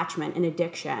attachment, an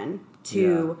addiction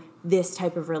to this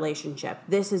type of relationship.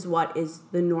 This is what is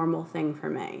the normal thing for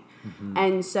me.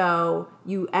 And so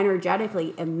you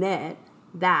energetically emit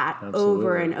that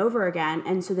over and over again,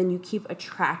 and so then you keep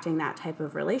attracting that type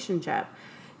of relationship.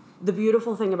 The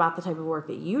beautiful thing about the type of work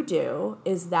that you do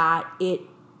is that it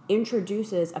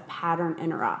introduces a pattern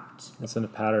interrupt. It's a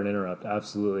pattern interrupt,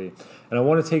 absolutely. And I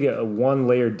want to take it one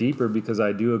layer deeper because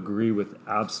I do agree with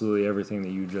absolutely everything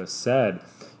that you just said.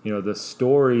 The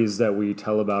stories that we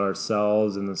tell about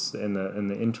ourselves and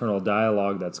the internal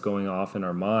dialogue that's going off in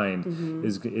our mind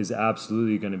is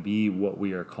absolutely going to be what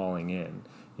we are calling in.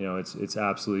 it's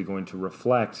absolutely going to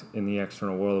reflect in the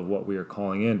external world of what we are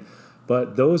calling in.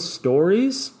 But those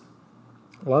stories,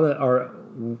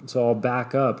 so I'll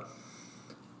back up.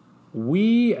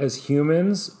 We as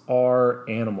humans are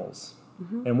animals.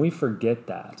 And we forget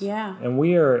that. Yeah. And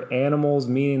we are animals,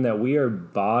 meaning that we are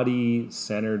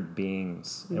body-centered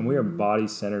beings. And we are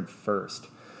body-centered first.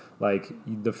 Like,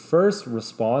 the first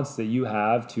response that you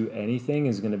have to anything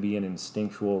is going to be an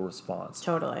instinctual response.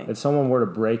 Totally. If someone were to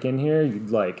break in here, you'd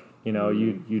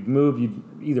you'd move, you'd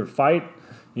either fight,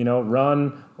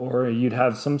 run, or you'd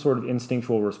have some sort of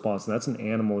instinctual response. And that's an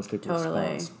animalistic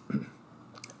response.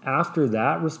 After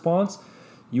that response,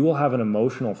 you will have an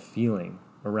emotional feeling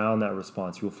around that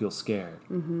response. You will feel scared.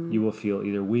 You will feel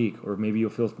either weak, or maybe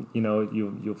you'll feel,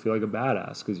 you'll feel like a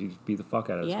badass because you beat the fuck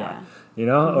out of this guy,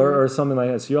 or something like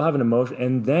that. So you'll have an emotion.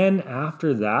 And then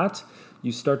after that,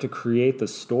 you start to create the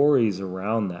stories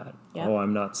around that. Yep. Oh,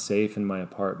 I'm not safe in my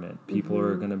apartment. People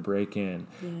are going to break in.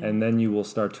 Yeah. And then you will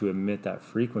start to emit that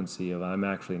frequency of I'm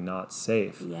actually not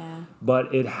safe. Yeah.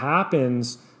 But it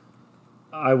happens...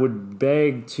 I would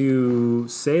beg to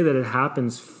say that it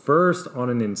happens first on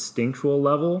an instinctual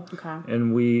level,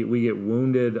 and we get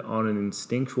wounded on an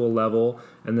instinctual level,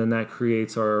 and then that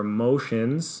creates our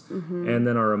emotions, and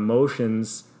then our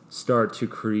emotions start to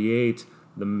create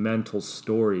the mental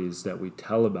stories that we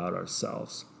tell about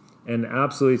ourselves. And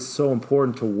absolutely, it's so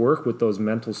important to work with those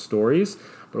mental stories,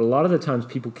 but a lot of the times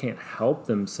people can't help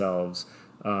themselves.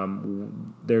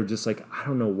 They're just like, I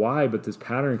don't know why, but this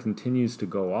pattern continues to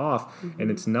go off. And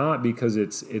it's not because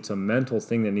it's a mental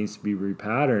thing that needs to be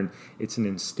repatterned. It's an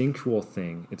instinctual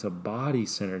thing. It's a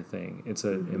body-centered thing. It's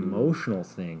an emotional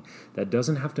thing that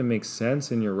doesn't have to make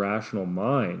sense in your rational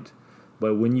mind.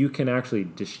 But when you can actually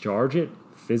discharge it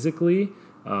physically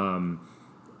and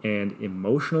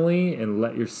emotionally and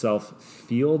let yourself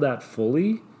feel that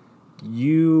fully,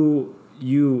 you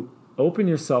open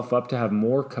yourself up to have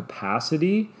more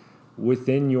capacity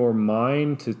within your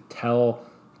mind to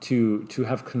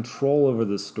have control over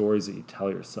the stories that you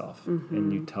tell yourself,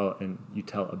 and you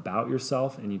tell about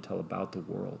yourself, and you tell about the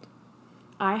world.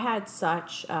 I had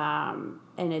such an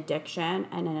addiction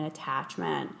and an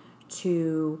attachment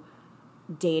to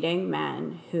dating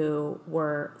men who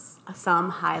were some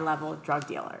high-level drug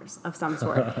dealers of some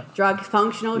sort.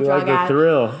 Functional drug addicts.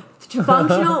 Thrill.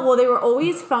 Functional, well, they were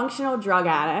always functional drug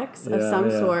addicts of some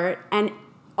sort. And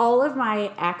all of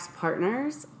my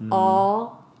ex-partners,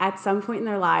 all at some point in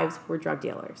their lives, were drug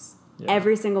dealers. Yeah.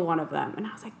 Every single one of them. And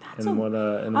I was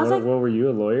like, what were you,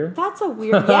 a lawyer? That's a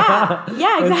weird, yeah,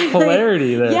 exactly. It's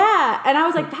polarity there. Yeah, and I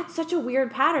was like, that's such a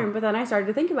weird pattern. But then I started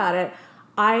to think about it.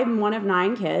 I'm one of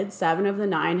 9 kids. 7 of the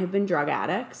 9 have been drug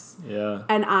addicts. Yeah.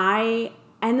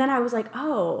 And then I was like,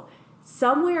 oh,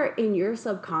 somewhere in your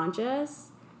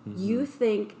subconscious, you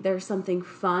think there's something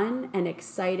fun and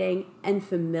exciting and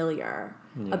familiar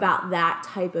about that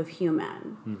type of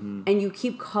human. And you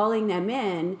keep calling them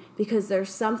in because there's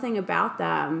something about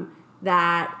them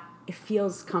that it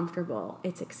feels comfortable.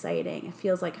 It's exciting. It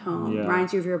feels like home. Yeah.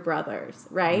 Reminds you of your brothers,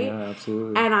 right? Yeah,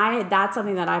 absolutely. And that's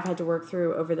something that I've had to work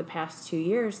through over the past 2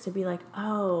 years to be like,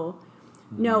 oh,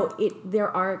 no, there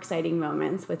are exciting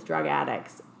moments with drug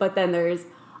addicts, but then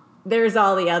there's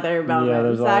all the other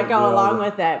moments that go along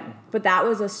with it. But that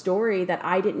was a story that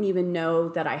I didn't even know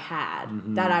that I had,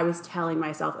 that I was telling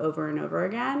myself over and over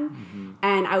again.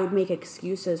 And I would make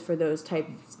excuses for those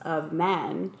types of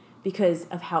men because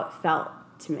of how it felt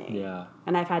to me. Yeah.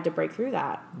 And I've had to break through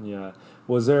that. Yeah.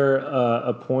 Was there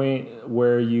a point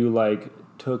where you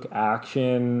took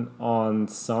action on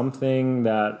something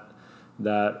that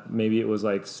maybe it was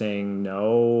saying no,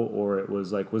 or it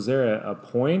was was there a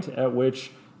point at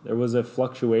which there was a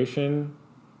fluctuation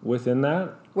within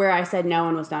that? Where I said no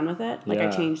and was done with it? I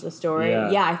changed the story?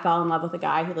 Yeah. I fell in love with a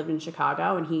guy who lived in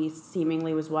Chicago, and he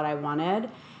seemingly was what I wanted.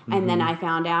 And then I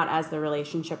found out as the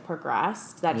relationship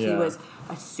progressed that he was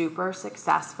a super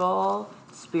successful,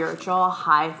 spiritual,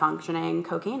 high-functioning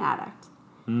cocaine addict.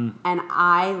 And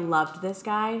I loved this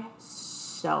guy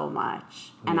so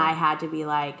much. And I had to be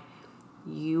like,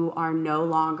 you are no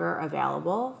longer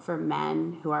available for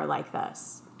men who are like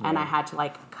this. And I had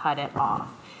to cut it off.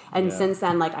 And since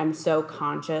then, I'm so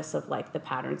conscious of the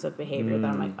patterns of behavior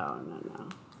that I'm like, oh, no,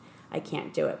 I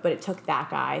can't do it. But it took that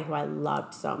guy who I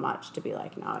loved so much to be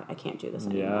like, no, I can't do this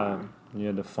anymore. Yeah, you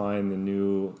had to find the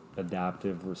new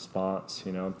adaptive response,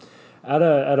 At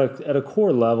a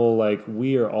core level,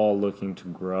 we are all looking to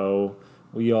grow.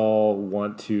 We all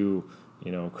want to,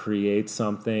 create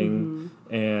something.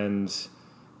 And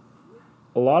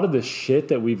a lot of the shit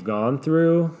that we've gone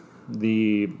through,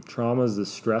 the traumas, the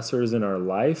stressors in our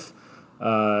life,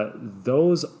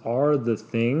 those are the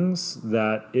things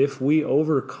that if we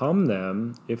overcome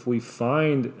them, if we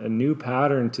find a new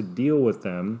pattern to deal with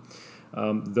them,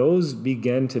 those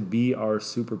begin to be our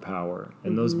superpower,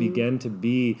 and those begin to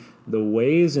be the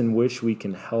ways in which we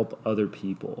can help other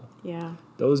people. Yeah.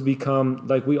 Those become,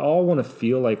 like, we all want to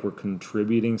feel like we're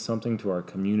contributing something to our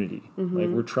community. Like,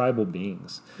 we're tribal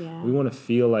beings. Yeah. We want to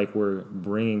feel like we're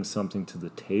bringing something to the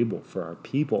table for our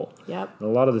people. Yep. And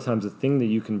a lot of the times, the thing that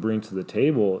you can bring to the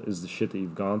table is the shit that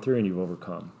you've gone through and you've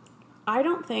overcome. I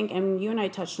don't think, and you and I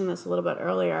touched on this a little bit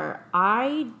earlier,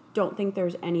 I don't think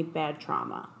there's any bad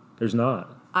trauma. There's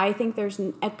not. I think there's,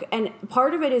 and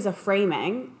part of it is a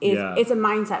framing. It's a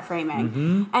mindset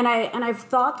framing, and I've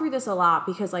thought through this a lot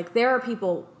because, like, there are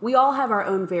people, we all have our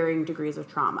own varying degrees of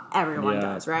trauma. Everyone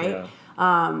does, right?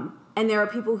 Yeah. And there are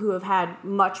people who have had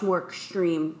much more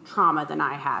extreme trauma than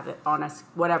I have on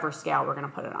whatever scale we're going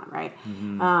to put it on, right?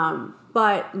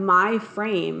 But my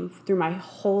frame through my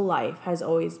whole life has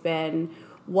always been,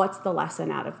 what's the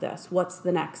lesson out of this? What's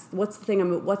the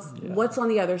thing what's on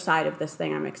the other side of this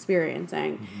thing I'm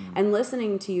experiencing? And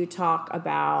listening to you talk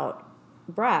about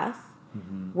breath,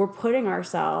 we're putting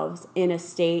ourselves in a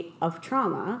state of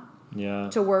trauma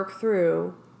to work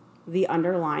through the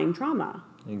underlying trauma.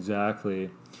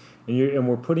 Exactly. And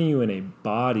we're putting you in a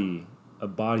body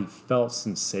felt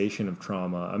sensation of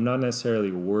trauma. I'm not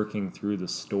necessarily working through the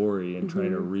story and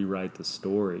trying to rewrite the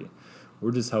story.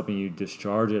 We're just helping you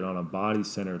discharge it on a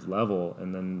body-centered level,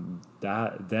 and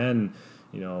then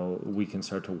we can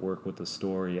start to work with the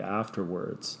story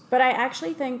afterwards. But I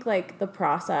actually think, like, the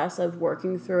process of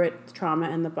working through it, trauma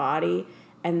in the body,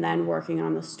 and then working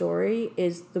on the story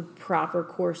is the proper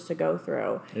course to go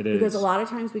through. It is. Because a lot of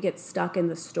times we get stuck in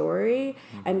the story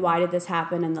and why did this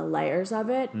happen and the layers of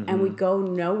it, and we go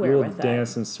nowhere with it. You'll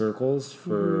dance in circles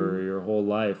for your whole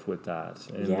life with that.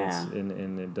 And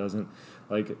and it doesn't,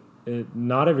 like,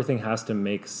 not everything has to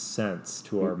make sense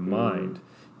to our mind.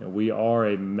 We are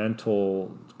a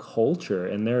mental culture,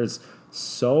 and there's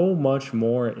so much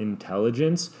more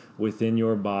intelligence within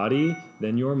your body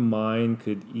than your mind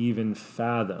could even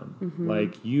fathom.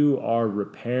 Like, you are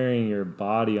repairing your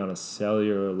body on a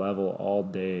cellular level all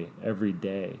day, every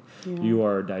day. You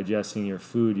are digesting your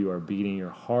food, you are beating your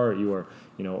heart, you are,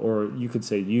 or you could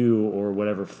say you or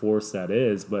whatever force that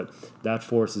is, but that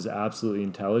force is absolutely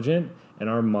intelligent. And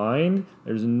our mind,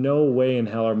 there's no way in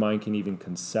hell our mind can even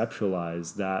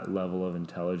conceptualize that level of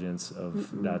intelligence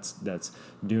of that's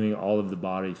doing all of the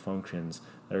body functions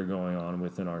that are going on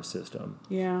within our system.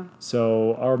 Yeah.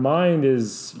 So our mind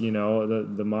is,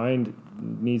 the mind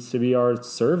needs to be our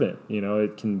servant.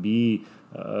 It can be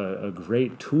a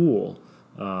great tool,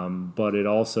 but it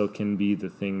also can be the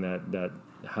thing that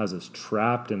has us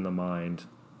trapped in the mind.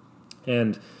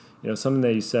 And something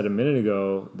that you said a minute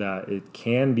ago, that it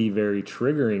can be very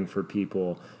triggering for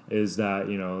people, is that,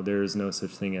 there is no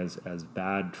such thing as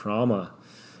bad trauma,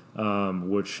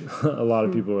 which a lot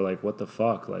of people are like, what the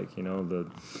fuck? Like,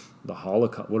 the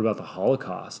Holocaust, what about the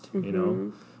Holocaust,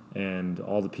 and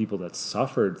all the people that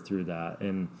suffered through that,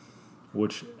 and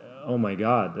which, oh my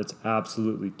God, that's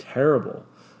absolutely terrible.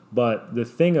 But the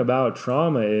thing about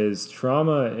trauma is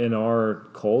trauma in our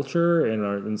culture,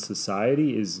 in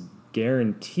society, is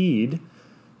guaranteed,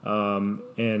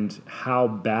 and how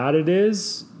bad it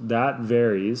is, that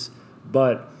varies.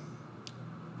 But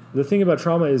the thing about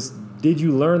trauma is, did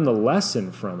you learn the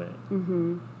lesson from it?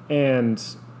 And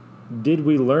did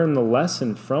we learn the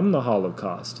lesson from the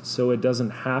Holocaust so it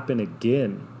doesn't happen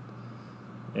again?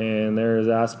 And there's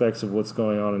aspects of what's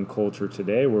going on in culture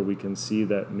today where we can see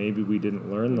that maybe we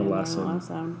didn't learn the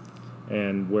lesson,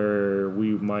 and where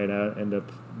we might end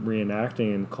up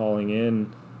reenacting and calling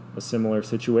in a similar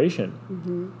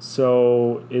situation.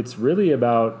 So it's really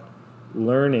about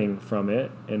learning from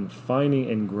it and finding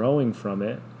and growing from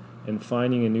it and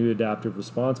finding a new adaptive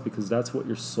response, because that's what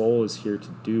your soul is here to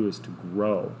do, is to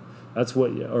grow. That's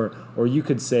what, or you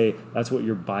could say that's what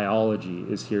your biology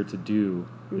is here to do,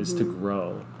 is to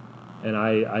grow. And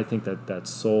I think that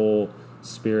soul,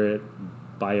 spirit,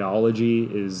 biology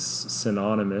is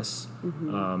synonymous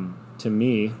to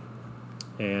me,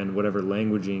 and whatever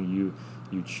languaging you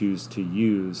choose to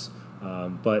use.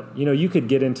 But, you could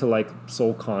get into, like,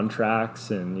 soul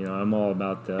contracts, and, I'm all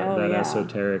about that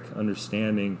esoteric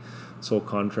understanding. Soul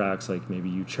contracts, like, maybe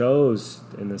you chose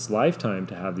in this lifetime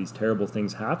to have these terrible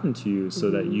things happen to you so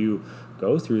that you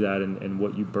go through that, and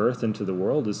what you birth into the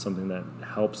world is something that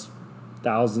helps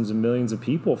thousands and millions of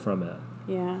people from it.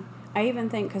 Yeah. I even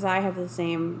think, because I have the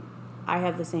same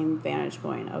vantage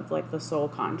point of, like, the soul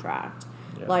contract.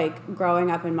 Yeah. Like, growing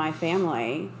up in my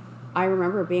family, I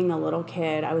remember being a little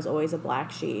kid, I was always a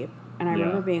black sheep, and I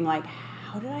remember being like,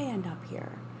 how did I end up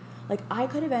here? Like, I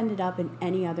could have ended up in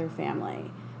any other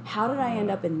family. How did I end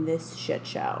up in this shit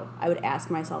show? I would ask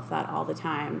myself that all the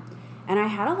time. And I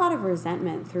had a lot of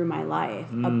resentment through my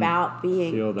life about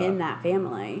being in that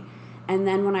family. And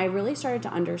then when I really started to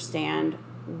understand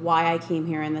why I came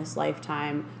here in this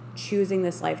lifetime, choosing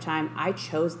this lifetime, I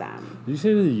chose them. Did you say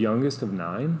you're the youngest of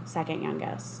 9? Second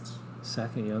youngest.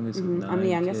 Second youngest of 9 I'm the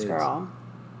youngest kids. girl.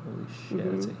 Holy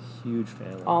shit, that's a huge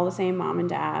family. All the same mom and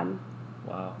dad.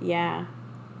 Wow. Yeah.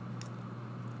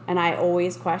 And I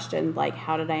always questioned, like,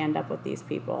 how did I end up with these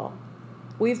people?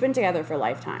 We've been together for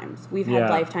lifetimes. We've had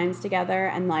lifetimes together,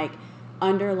 and, like,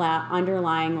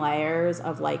 underlying layers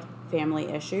of, like, family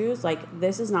issues. Like,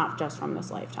 this is not just from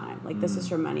this lifetime. Like, this is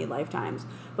from many lifetimes.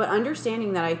 But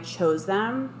understanding that I chose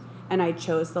them and I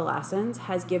chose the lessons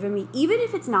has given me, even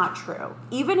if it's not true,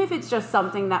 even if it's just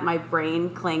something that my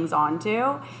brain clings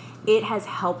onto, it has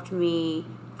helped me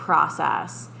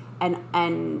process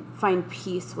and find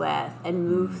peace with and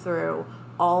move through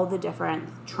all the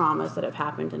different traumas that have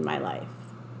happened in my life.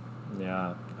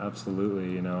 Yeah,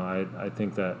 absolutely. You know, I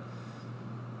think that,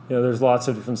 you know, there's lots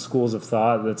of different schools of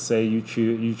thought that say you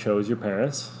chose your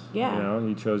parents. Yeah. You know,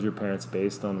 you chose your parents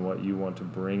based on what you want to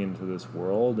bring into this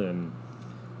world, and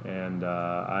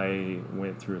I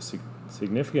went through a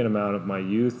significant amount of my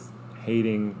youth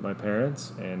hating my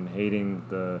parents and hating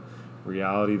the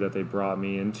reality that they brought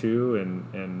me into,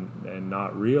 and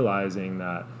not realizing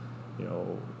that, you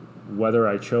know, whether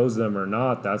I chose them or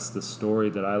not, that's the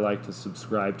story that I like to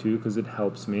subscribe to because it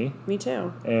helps me. Me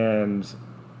too. And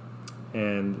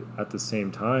at the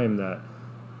same time that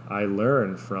I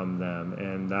learned from them,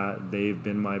 and that they've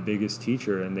been my biggest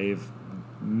teacher, and they've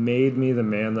made me the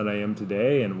man that I am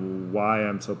today, and why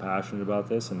I'm so passionate about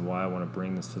this and why I want to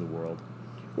bring this to the world.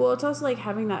 Well, it's also like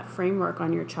having that framework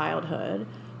on your childhood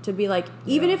to be like,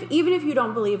 even if you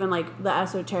don't believe in like the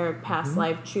esoteric past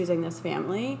life choosing this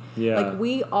family, like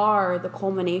we are the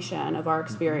culmination of our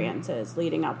experiences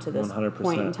leading up to this 100%.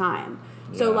 point in time.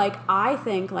 So like I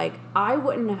think like I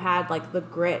wouldn't have had like the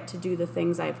grit to do the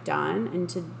things I've done and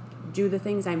to do the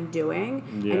things I'm doing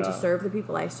and to serve the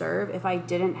people I serve if I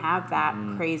didn't have that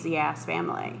crazy ass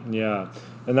family. Yeah.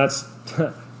 And that's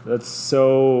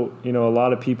so, you know, a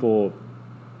lot of people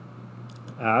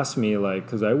ask me, like,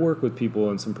 because I work with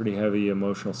people in some pretty heavy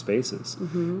emotional spaces,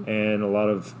 and a lot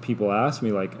of people ask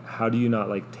me, like, how do you not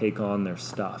like take on their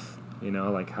stuff, you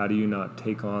know, like how do you not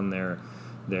take on their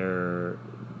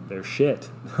shit?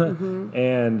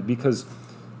 And because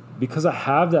I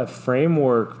have that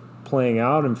framework playing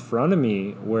out in front of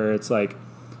me where it's like,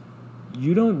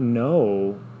 you don't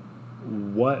know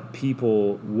what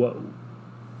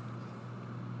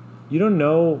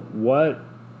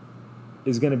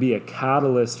is going to be a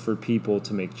catalyst for people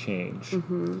to make change.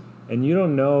 And you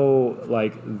don't know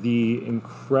like the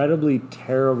incredibly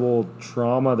terrible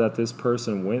trauma that this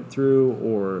person went through,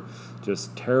 or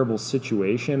just terrible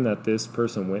situation that this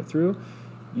person went through.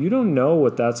 You don't know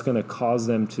what that's going to cause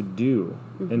them to do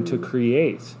and to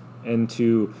create, and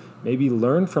to maybe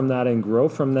learn from that and grow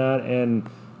from that, and,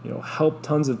 you know, help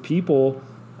tons of people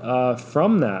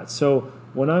from that. So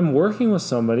when I'm working with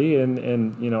somebody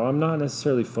and you know, I'm not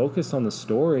necessarily focused on the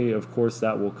story, of course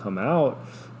that will come out,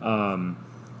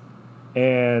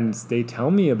 and they tell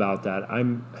me about that,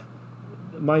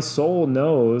 my soul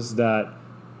knows that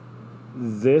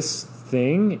this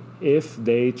thing, if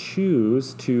they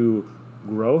choose to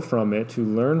grow from it, to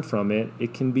learn from it,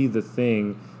 it can be the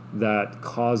thing that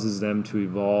causes them to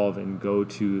evolve and go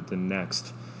to the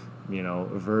next, you know,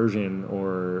 version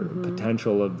or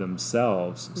potential of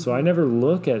themselves. So I never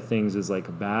look at things as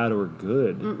like bad or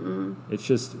good. It's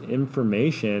just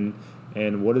information,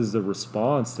 and what is the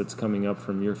response that's coming up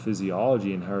from your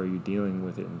physiology, and how are you dealing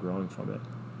with it and growing from it?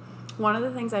 One of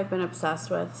the things I've been obsessed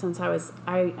with since I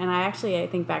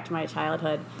think back to my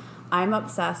childhood, I'm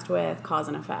obsessed with cause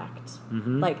and effect.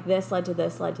 Like this led to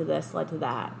this, led to this, led to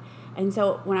that. And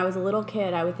so when I was a little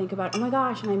kid, I would think about, oh my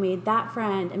gosh, and I made that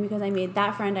friend, and because I made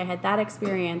that friend, I had that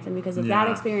experience, and because of that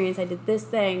experience, I did this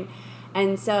thing.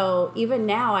 And so even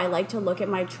now, I like to look at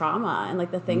my trauma and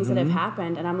like the things that have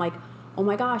happened, and I'm like, oh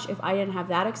my gosh, if I didn't have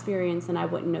that experience, then I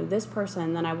wouldn't know this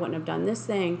person, then I wouldn't have done this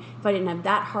thing. If I didn't have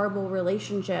that horrible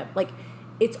relationship, like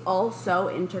it's all so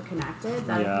interconnected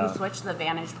that if you switch the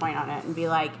vantage point on it and be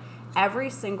like, every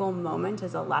single moment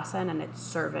is a lesson and it's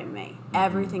serving me.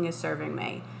 Everything is serving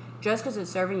me. Just because it's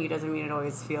serving you doesn't mean it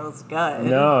always feels good.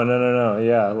 No.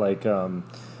 Yeah, like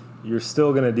you're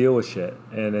still gonna deal with shit,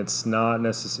 and it's not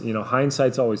necessary. You know,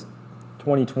 hindsight's always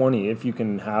 20/20 if you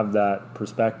can have that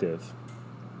perspective.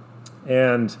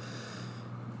 And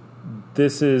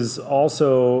this is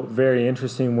also very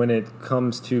interesting when it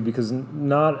comes to, because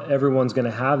not everyone's going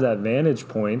to have that vantage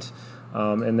point,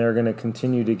 and they're going to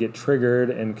continue to get triggered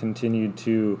and continue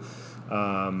to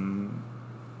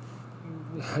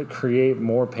create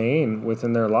more pain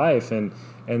within their life. And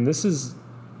this is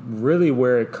really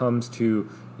where it comes to,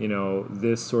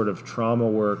 this sort of trauma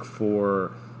work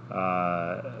for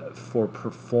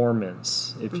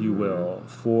performance, if you will,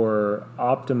 for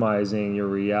optimizing your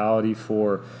reality,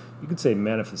 for, you could say,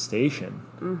 manifestation,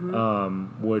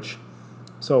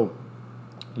 so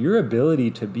your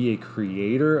ability to be a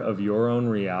creator of your own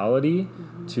reality,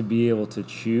 to be able to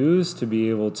choose, to be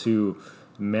able to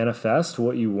manifest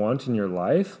what you want in your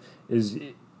life is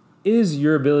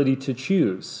your ability to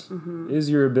choose, is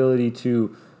your ability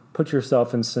to put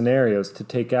yourself in scenarios, to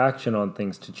take action on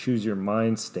things, to choose your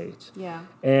mind state. Yeah.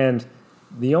 And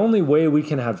the only way we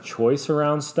can have choice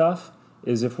around stuff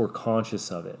is if we're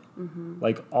conscious of it.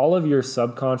 Like all of your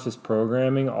subconscious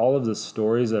programming, all of the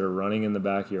stories that are running in the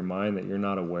back of your mind that you're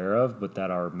not aware of, but that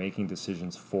are making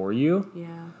decisions for you.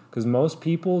 Yeah. Because most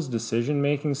people's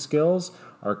decision-making skills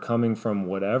are coming from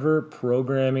whatever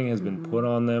programming has been put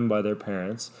on them by their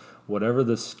parents, whatever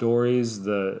the stories,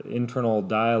 the internal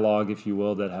dialogue, if you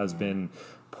will, that has been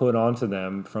put onto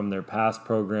them from their past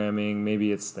programming.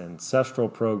 Maybe it's the ancestral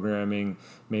programming,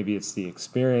 maybe it's the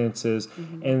experiences.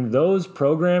 And those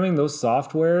programming, those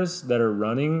softwares that are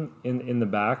running in the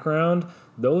background,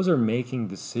 those are making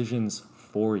decisions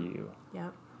for you.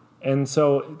 Yep. And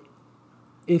so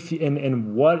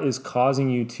and what is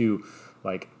causing you to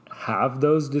like have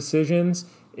those decisions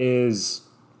is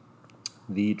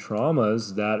the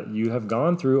traumas that you have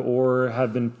gone through or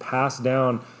have been passed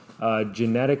down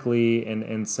genetically and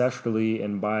ancestrally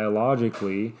and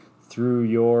biologically through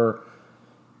your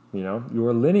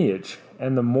lineage.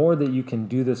 And the more that you can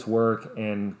do this work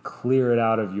and clear it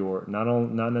out of your not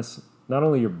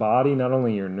only your body, not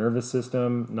only your nervous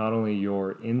system, not only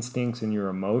your instincts and your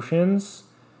emotions,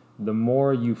 the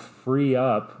more you free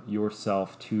up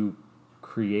yourself to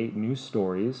create new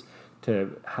stories,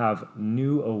 to have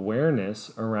new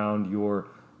awareness around your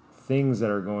things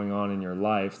that are going on in your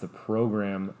life, the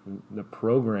programming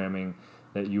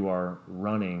that you are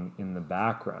running in the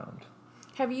background.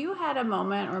 Have you had a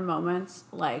moment or moments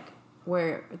like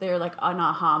where they're like an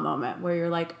aha moment where you're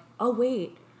like, oh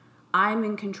wait, I'm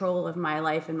in control of my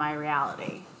life and my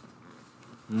reality?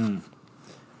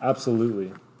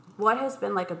 Absolutely. What has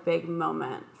been like a big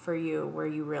moment for you where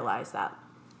you realize that?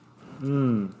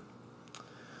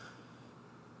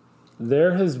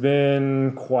 There has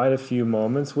been quite a few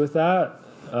moments with that.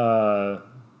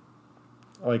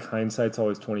 Like hindsight's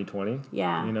always 20/20.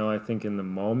 Yeah. I think in the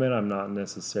moment I'm not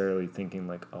necessarily thinking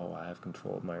like, oh, I have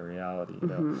control of my reality.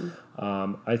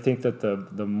 I think that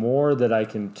the more that I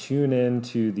can tune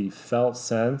into the felt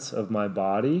sense of my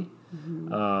body,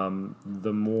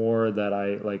 the more that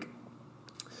I like.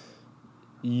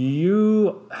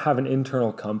 You have an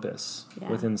internal compass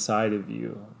within inside of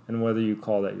you. And whether you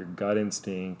call that your gut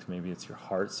instinct, maybe it's your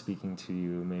heart speaking to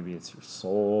you, maybe it's your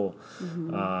soul.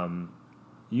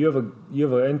 You have an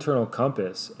internal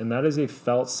compass, and that is a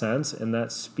felt sense, and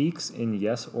that speaks in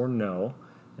yes or no,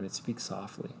 and it speaks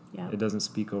softly. Yeah. It doesn't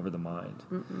speak over the mind.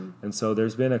 And so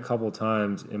there's been a couple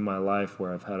times in my life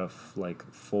where I've had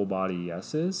full body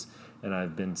yeses, and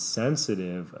I've been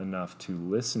sensitive enough to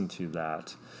listen to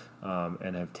that.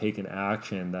 And have taken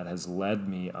action that has led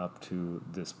me up to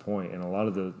this point. And a lot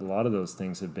of those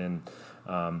things have been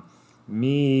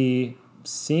me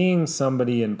seeing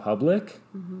somebody in public,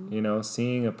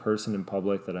 seeing a person in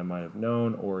public that I might have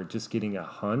known, or just getting a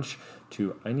hunch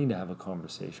to, I need to have a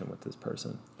conversation with this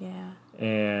person. Yeah.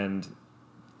 And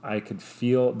I could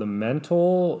feel the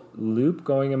mental loop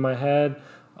going in my head.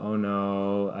 Oh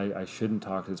no, I shouldn't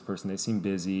talk to this person. They seem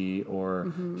busy,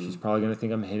 or she's probably going to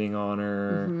think I'm hitting on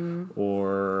her,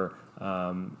 or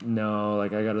no,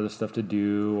 like I got other stuff to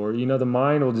do, or, the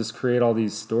mind will just create all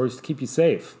these stories to keep you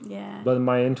safe. Yeah. But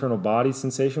my internal body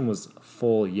sensation was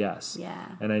full yes. Yeah.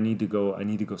 And I need to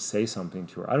go say something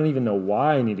to her. I don't even know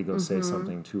why I need to go say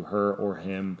something to her or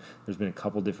him. There's been a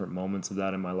couple different moments of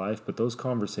that in my life, but those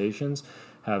conversations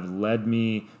have led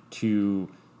me to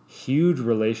huge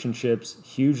relationships,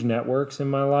 huge networks in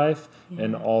my life,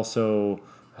 and also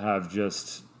have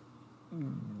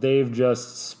they've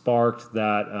just sparked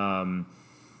that, I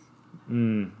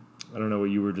don't know what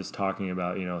you were just talking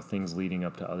about, things leading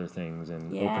up to other things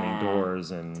and opening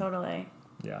doors and totally.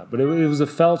 Yeah, but it was a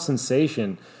felt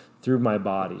sensation through my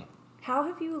body. How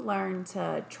have you learned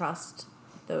to trust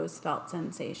those felt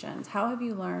sensations? How have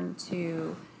you learned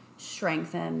to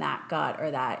strengthen that gut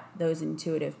or those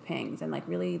intuitive pings and like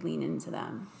really lean into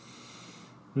them?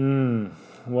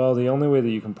 Well, the only way that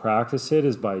you can practice it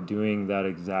is by doing that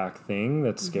exact thing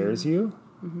that scares you.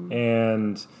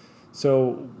 And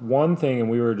so one thing, and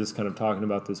we were just kind of talking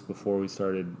about this before we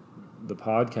started the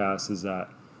podcast, is that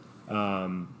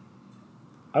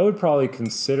I would probably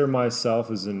consider myself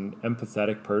as an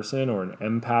empathetic person, or an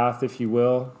empath, if you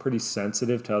will, pretty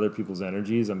sensitive to other people's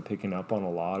energies. I'm picking up on a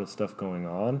lot of stuff going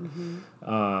on.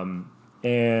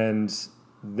 And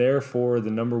therefore,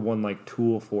 the number one like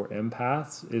tool for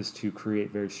empaths is to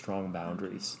create very strong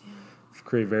boundaries.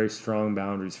 Create very strong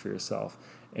boundaries for yourself.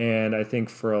 And I think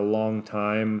for a long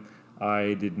time,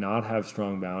 I did not have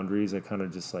strong boundaries. I kind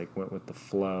of just like went with the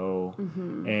flow.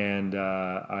 And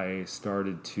I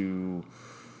started to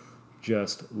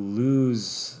just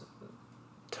lose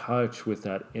touch with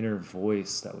that inner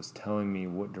voice that was telling me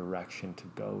what direction to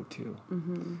go to.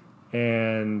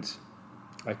 And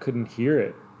I couldn't hear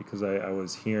it because I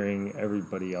was hearing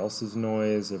everybody else's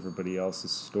noise, everybody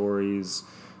else's stories,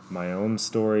 my own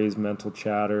stories, mental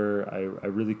chatter. I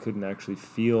really couldn't actually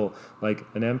feel like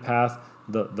an empath.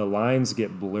 The lines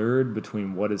get blurred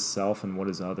between what is self and what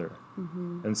is other.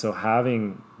 And so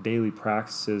having daily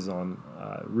practices on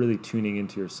really tuning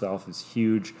into yourself is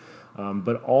huge.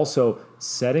 But also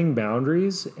setting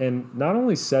boundaries, and not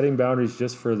only setting boundaries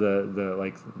just for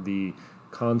the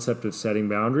concept of setting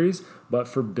boundaries, but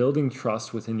for building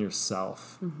trust within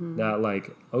yourself. That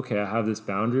like, okay, I have this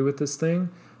boundary with this thing.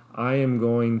 I am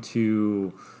going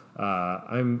to,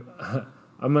 I'm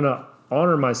going to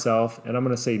honor myself, and I'm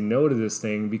going to say no to this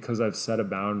thing because I've set a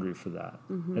boundary for that.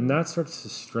 And that starts to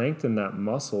strengthen that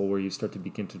muscle where you start to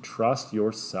begin to trust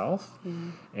yourself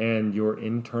and your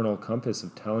internal compass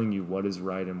of telling you what is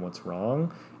right and what's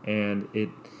wrong. And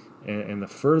the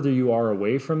further you are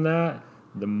away from that,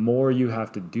 the more you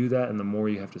have to do that, and the more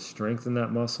you have to strengthen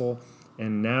that muscle.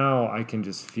 And now I can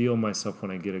just feel myself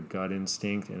when I get a gut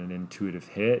instinct and an intuitive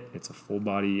hit. It's a full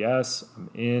body yes, I'm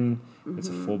in. It's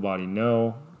a full body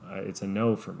no. It's a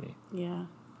no for me. Yeah.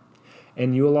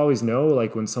 And you will always know,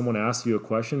 like when someone asks you a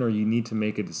question or you need to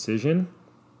make a decision,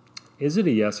 is it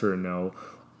a yes or a no?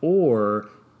 Or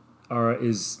are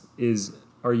you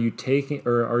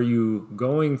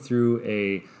going through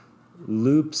a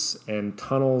loops and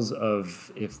tunnels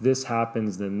of, if this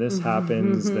happens, then this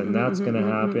happens, then that's going to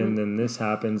happen, then this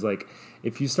happens. Like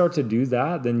if you start to do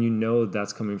that, then you know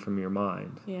that's coming from your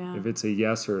mind. Yeah. If it's a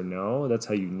yes or a no, that's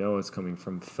how you know it's coming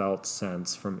from felt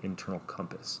sense, from internal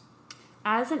compass.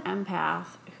 As an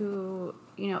empath who,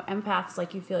 empaths,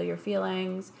 like you feel your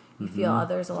feelings, you feel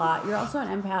others a lot. You're also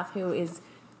an empath who is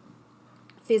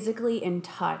physically in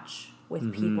touch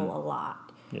with people a lot.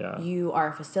 Yeah. You are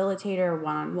a facilitator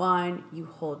one-on-one, you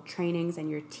hold trainings and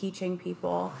you're teaching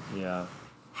people. Yeah.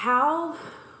 How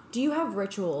do you have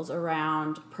rituals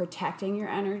around protecting your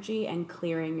energy and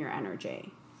clearing your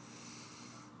energy?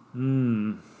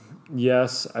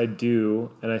 Yes, I do.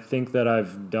 And I think that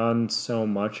I've done so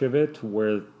much of it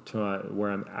where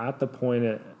I'm at the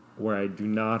point where I do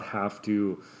not have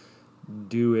to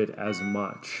do it as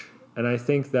much. And I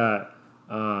think that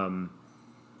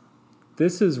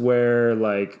this is where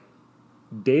like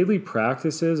daily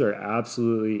practices are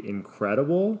absolutely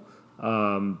incredible,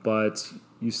 but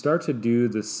you start to do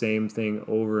the same thing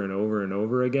over and over and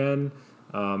over again,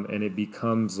 and it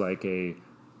becomes like the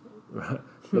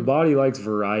body likes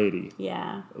variety.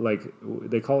 Yeah. Like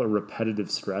they call it repetitive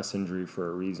stress injury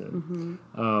for a reason.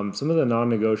 Some of the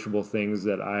non-negotiable things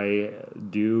that I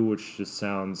do, which just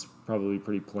sounds probably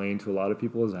pretty plain to a lot of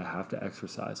people, is I have to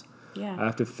exercise. Yeah. I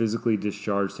have to physically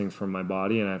discharge things from my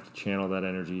body, and I have to channel that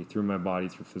energy through my body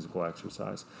through physical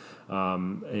exercise.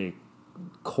 A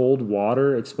cold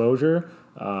water exposure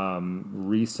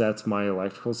resets my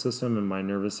electrical system and my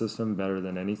nervous system better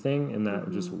than anything, and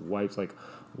that just wipes, like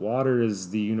water is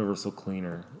the universal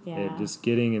cleaner. Yeah. Just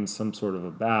getting in some sort of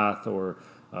a bath or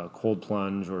a cold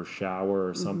plunge or shower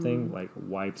or something like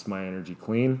wipes my energy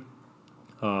clean.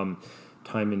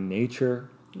 Time in nature,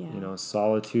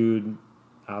 solitude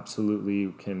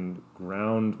absolutely can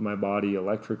ground my body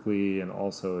electrically, and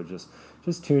also just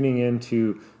tuning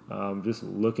into just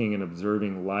looking and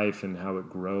observing life and how it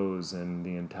grows and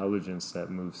the intelligence that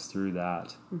moves through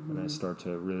that. And I start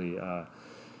to really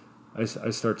I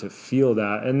start to feel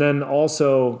that. And then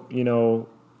also,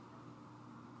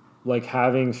 like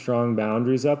having strong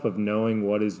boundaries up of knowing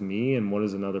what is me and what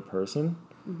is another person.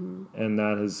 And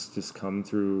that has just come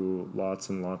through lots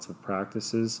and lots of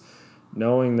practices.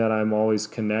 Knowing that I'm always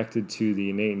connected to the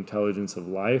innate intelligence of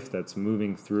life that's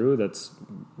moving through, that's,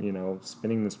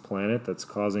 spinning this planet, that's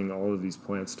causing all of these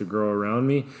plants to grow around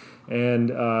me. And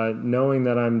knowing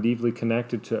that I'm deeply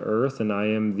connected to Earth, and I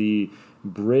am the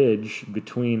bridge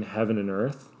between heaven and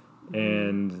earth.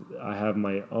 And I have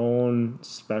my own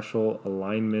special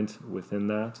alignment within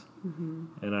that.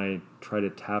 And I try to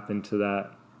tap into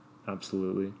that,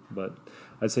 absolutely. But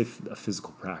I'd say a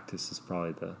physical practice is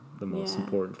probably the most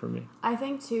important for me. I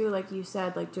think too, like you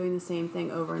said, like doing the same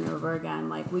thing over and over again.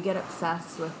 Like we get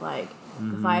obsessed with like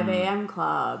the 5 a.m.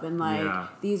 club and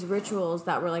like these rituals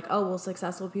that we're like, oh, well,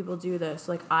 successful people do this.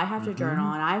 Like I have to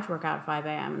journal and I have to work out at 5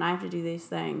 a.m. and I have to do these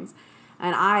things.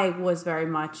 And I was very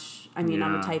much, I mean,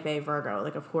 I'm a type A Virgo.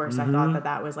 Like, of course, I thought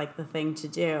that was like the thing to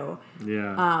do.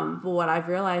 Yeah. But what I've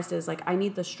realized is like I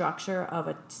need the structure of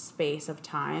a space of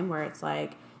time where it's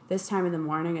like this time in the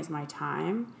morning is my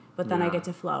time, but then I get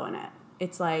to flow in it.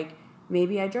 It's like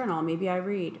maybe I journal, maybe I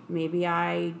read, maybe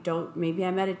I don't, maybe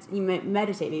I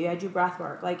meditate, maybe I do breath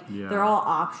work. Like they're all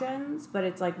options, but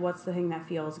it's like what's the thing that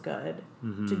feels good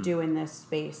to do in this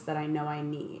space that I know I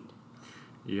need.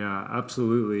 Yeah,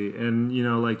 absolutely. And, you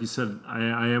know, like you said,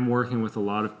 I am working with a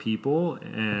lot of people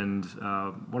and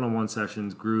one-on-one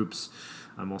sessions, groups.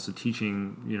 I'm also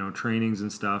teaching, you know, trainings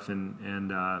and stuff.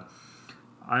 And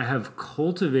I have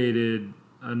cultivated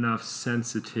enough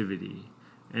sensitivity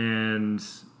and,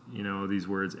 you know, these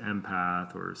words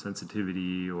empath or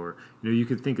sensitivity, or, you know, you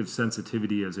could think of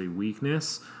sensitivity as a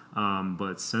weakness,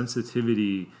 but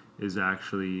sensitivity is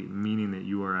actually meaning that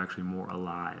you are actually more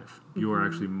alive. You are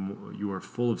actually you are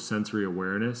full of sensory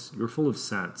awareness. You're full of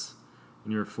sense,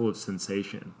 and you're full of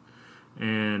sensation.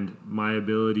 And my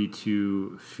ability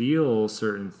to feel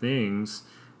certain things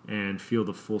and feel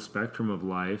the full spectrum of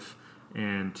life,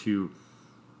 and to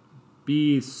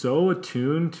be so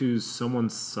attuned to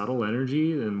someone's subtle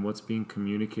energy and what's being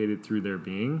communicated through their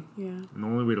being. Yeah. And the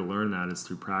only way to learn that is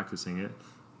through practicing it.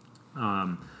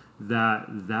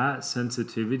 That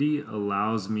sensitivity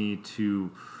allows me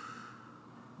to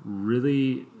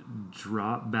really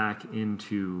drop back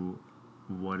into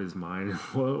what is mine,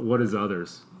 what is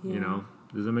others, you know?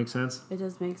 Does that make sense? It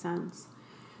does make sense.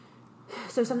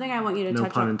 So something I want you to touch on.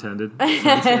 No pun intended.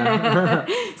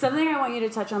 Something I want you to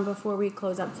touch on before we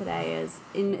close up today is,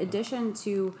 in addition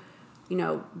to, you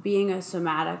know, being a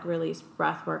somatic release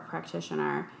breathwork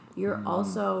practitioner, you're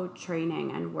also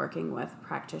training and working with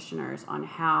practitioners on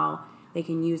how they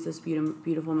can use this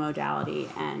beautiful modality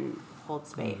and hold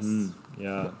space.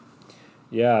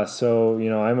 Yeah. So, you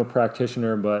know, I'm a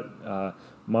practitioner, but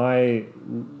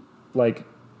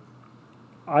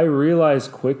I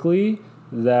realized quickly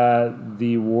that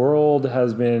the world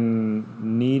has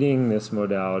been needing this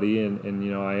modality, and you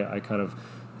know, I kind of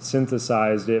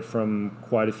synthesized it from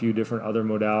quite a few different other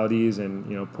modalities, and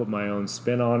you know, put my own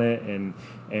spin on it, and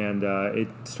it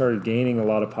started gaining a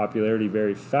lot of popularity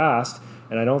very fast.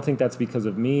 And I don't think that's because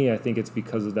of me. I think it's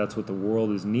because that's what the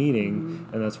world is needing,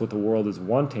 and that's what the world is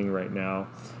wanting right now.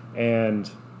 And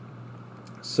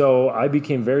so I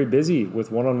became very busy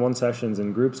with one-on-one sessions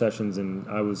and group sessions, and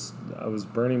I was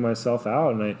burning myself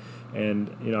out.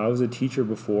 And you know, I was a teacher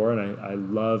before, and I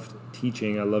loved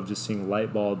teaching. I loved just seeing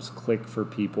light bulbs click for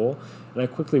people. And I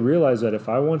quickly realized that if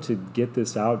I want to get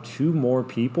this out to more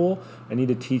people, I need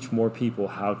to teach more people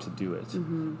how to do it.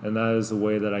 And that is the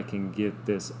way that I can get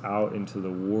this out into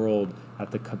the world at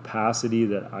the capacity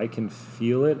that I can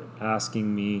feel it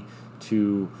asking me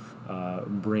to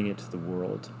bring it to the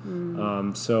world.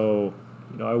 So,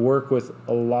 you know, I work with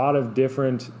a lot of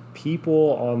different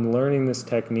people on learning this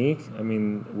technique. I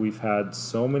mean, we've had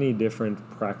so many different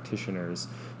practitioners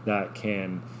that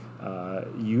can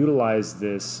utilize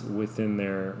this within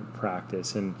their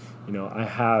practice. And, you know, I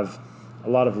have a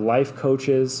lot of life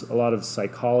coaches, a lot of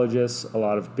psychologists, a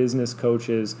lot of business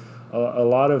coaches, a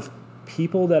lot of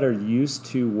people that are used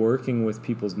to working with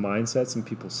people's mindsets and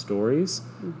people's stories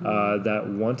that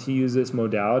want to use this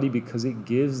modality because it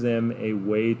gives them a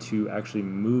way to actually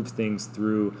move things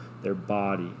through their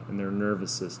body and their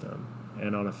nervous system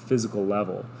and on a physical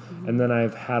level. And then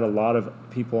I've had a lot of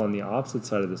people on the opposite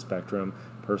side of the spectrum,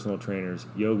 personal trainers,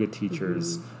 yoga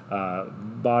teachers,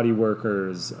 body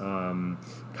workers,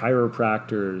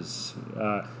 chiropractors,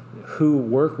 who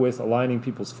work with aligning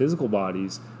people's physical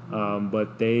bodies,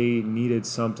 but they needed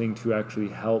something to actually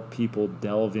help people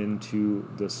delve into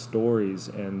the stories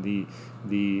and the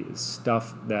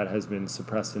stuff that has been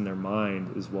suppressed in their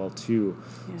mind as well too.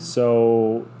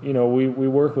 So, you know, we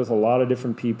work with a lot of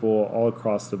different people all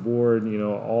across the board. You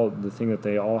know, all the thing that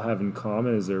they all have in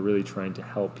common is they're really trying to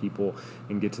help people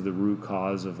and get to the root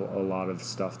cause of a lot of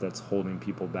stuff that's holding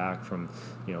people back from,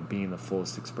 you know, being the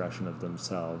fullest expression of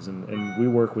themselves. And we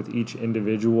work with each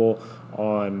individual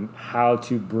on how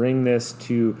to bring this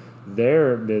to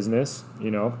their business.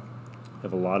 You know,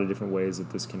 have a lot of different ways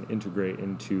that this can integrate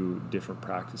into different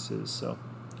practices. So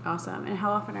awesome. And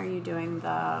how often are you doing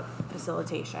the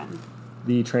facilitation?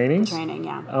 The trainings? The training,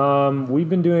 yeah. We've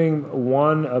been doing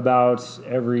one about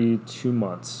every 2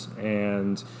 months,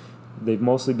 and they've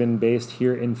mostly been based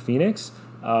here in Phoenix,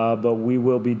 but we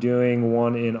will be doing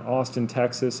one in Austin,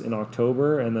 Texas in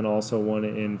October, and then also one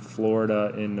in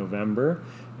Florida in November.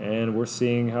 And we're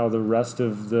seeing how the rest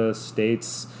of the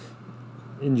states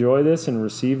enjoy this and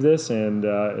receive this, and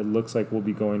it looks like we'll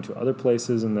be going to other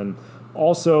places. And then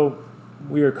also,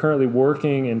 we are currently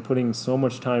working and putting so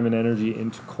much time and energy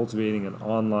into cultivating an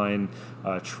online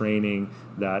training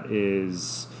that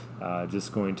is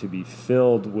just going to be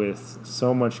filled with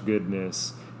so much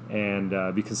goodness, and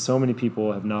because so many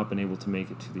people have not been able to make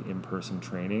it to the in-person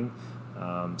training,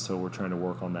 so we're trying to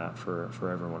work on that for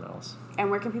everyone else.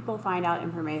 And where can people find out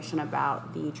information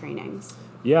about the trainings?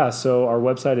 Yeah, so our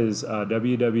website is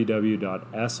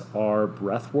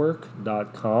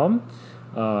www.srbreathwork.com.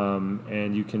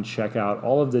 And you can check out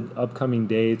all of the upcoming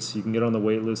dates. You can get on the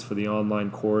wait list for the online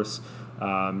course.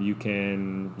 You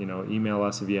can, email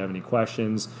us if you have any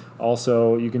questions.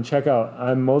 Also, you can check out,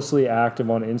 I'm mostly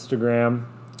active on Instagram.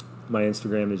 My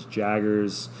Instagram is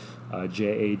Jaggers,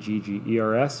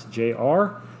 Jaggers,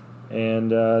 JR.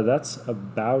 And that's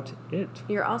about it.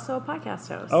 You're also a podcast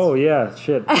host. Oh, yeah,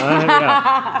 shit.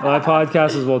 Yeah. My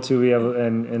podcast as well, too. We have,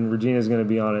 and Regina's going to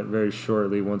be on it very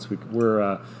shortly once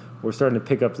we're starting to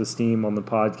pick up the steam on the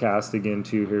podcast again,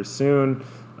 too, here soon.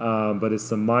 But it's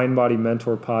the Mind Body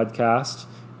Mentor podcast,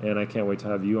 and I can't wait to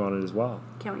have you on it as well.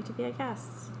 Can't wait to be a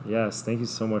guest. Yes, thank you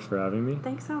so much for having me.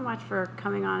 Thanks so much for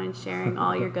coming on and sharing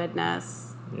all your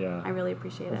goodness. Yeah. I really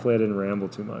appreciate it. Hopefully I didn't ramble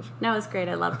too much. No, it's great.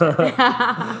 I loved it.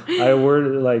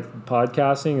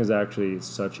 Podcasting is actually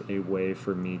such a way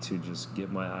for me to just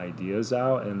get my ideas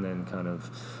out and then kind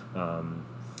of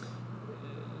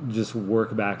just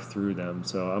work back through them.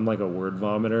 So I'm like a word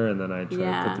vomiter, and then I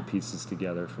try to put the pieces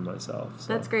together for myself.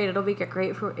 So. That's great. It'll be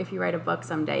great if you write a book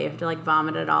someday. You have to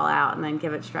vomit it all out and then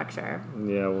give it structure.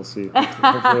 Yeah, we'll see.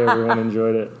 Hopefully everyone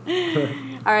enjoyed it.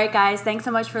 All right, guys. Thanks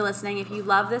so much for listening. If you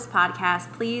love this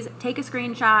podcast, please take a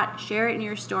screenshot, share it in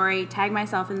your story, tag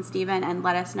myself and Steven, and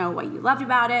let us know what you loved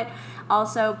about it.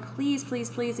 Also, please, please,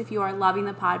 please, if you are loving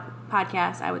the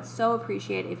podcast, I would so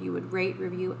appreciate if you would rate,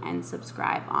 review, and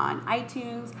subscribe on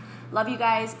iTunes. Love you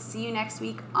guys. See you next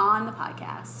week on the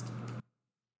podcast.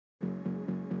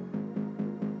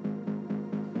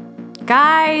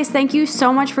 Guys, thank you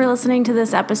so much for listening to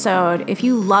this episode. If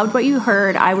you loved what you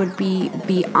heard, I would be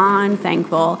beyond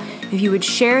thankful if you would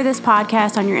share this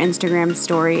podcast on your Instagram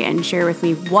story and share with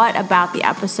me what about the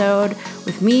episode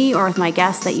with me or with my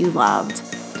guests that you loved.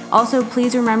 Also,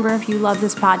 please remember, if you love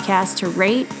this podcast, to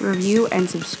rate, review, and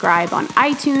subscribe on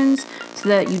iTunes so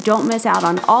that you don't miss out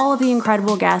on all of the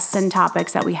incredible guests and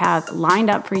topics that we have lined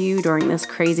up for you during this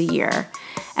crazy year.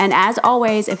 And as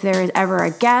always, if there is ever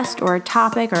a guest or a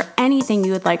topic or anything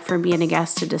you would like for me and a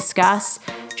guest to discuss,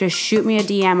 just shoot me a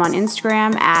DM on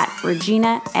Instagram at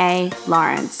Regina A.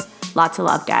 Lawrence. Lots of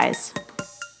love, guys.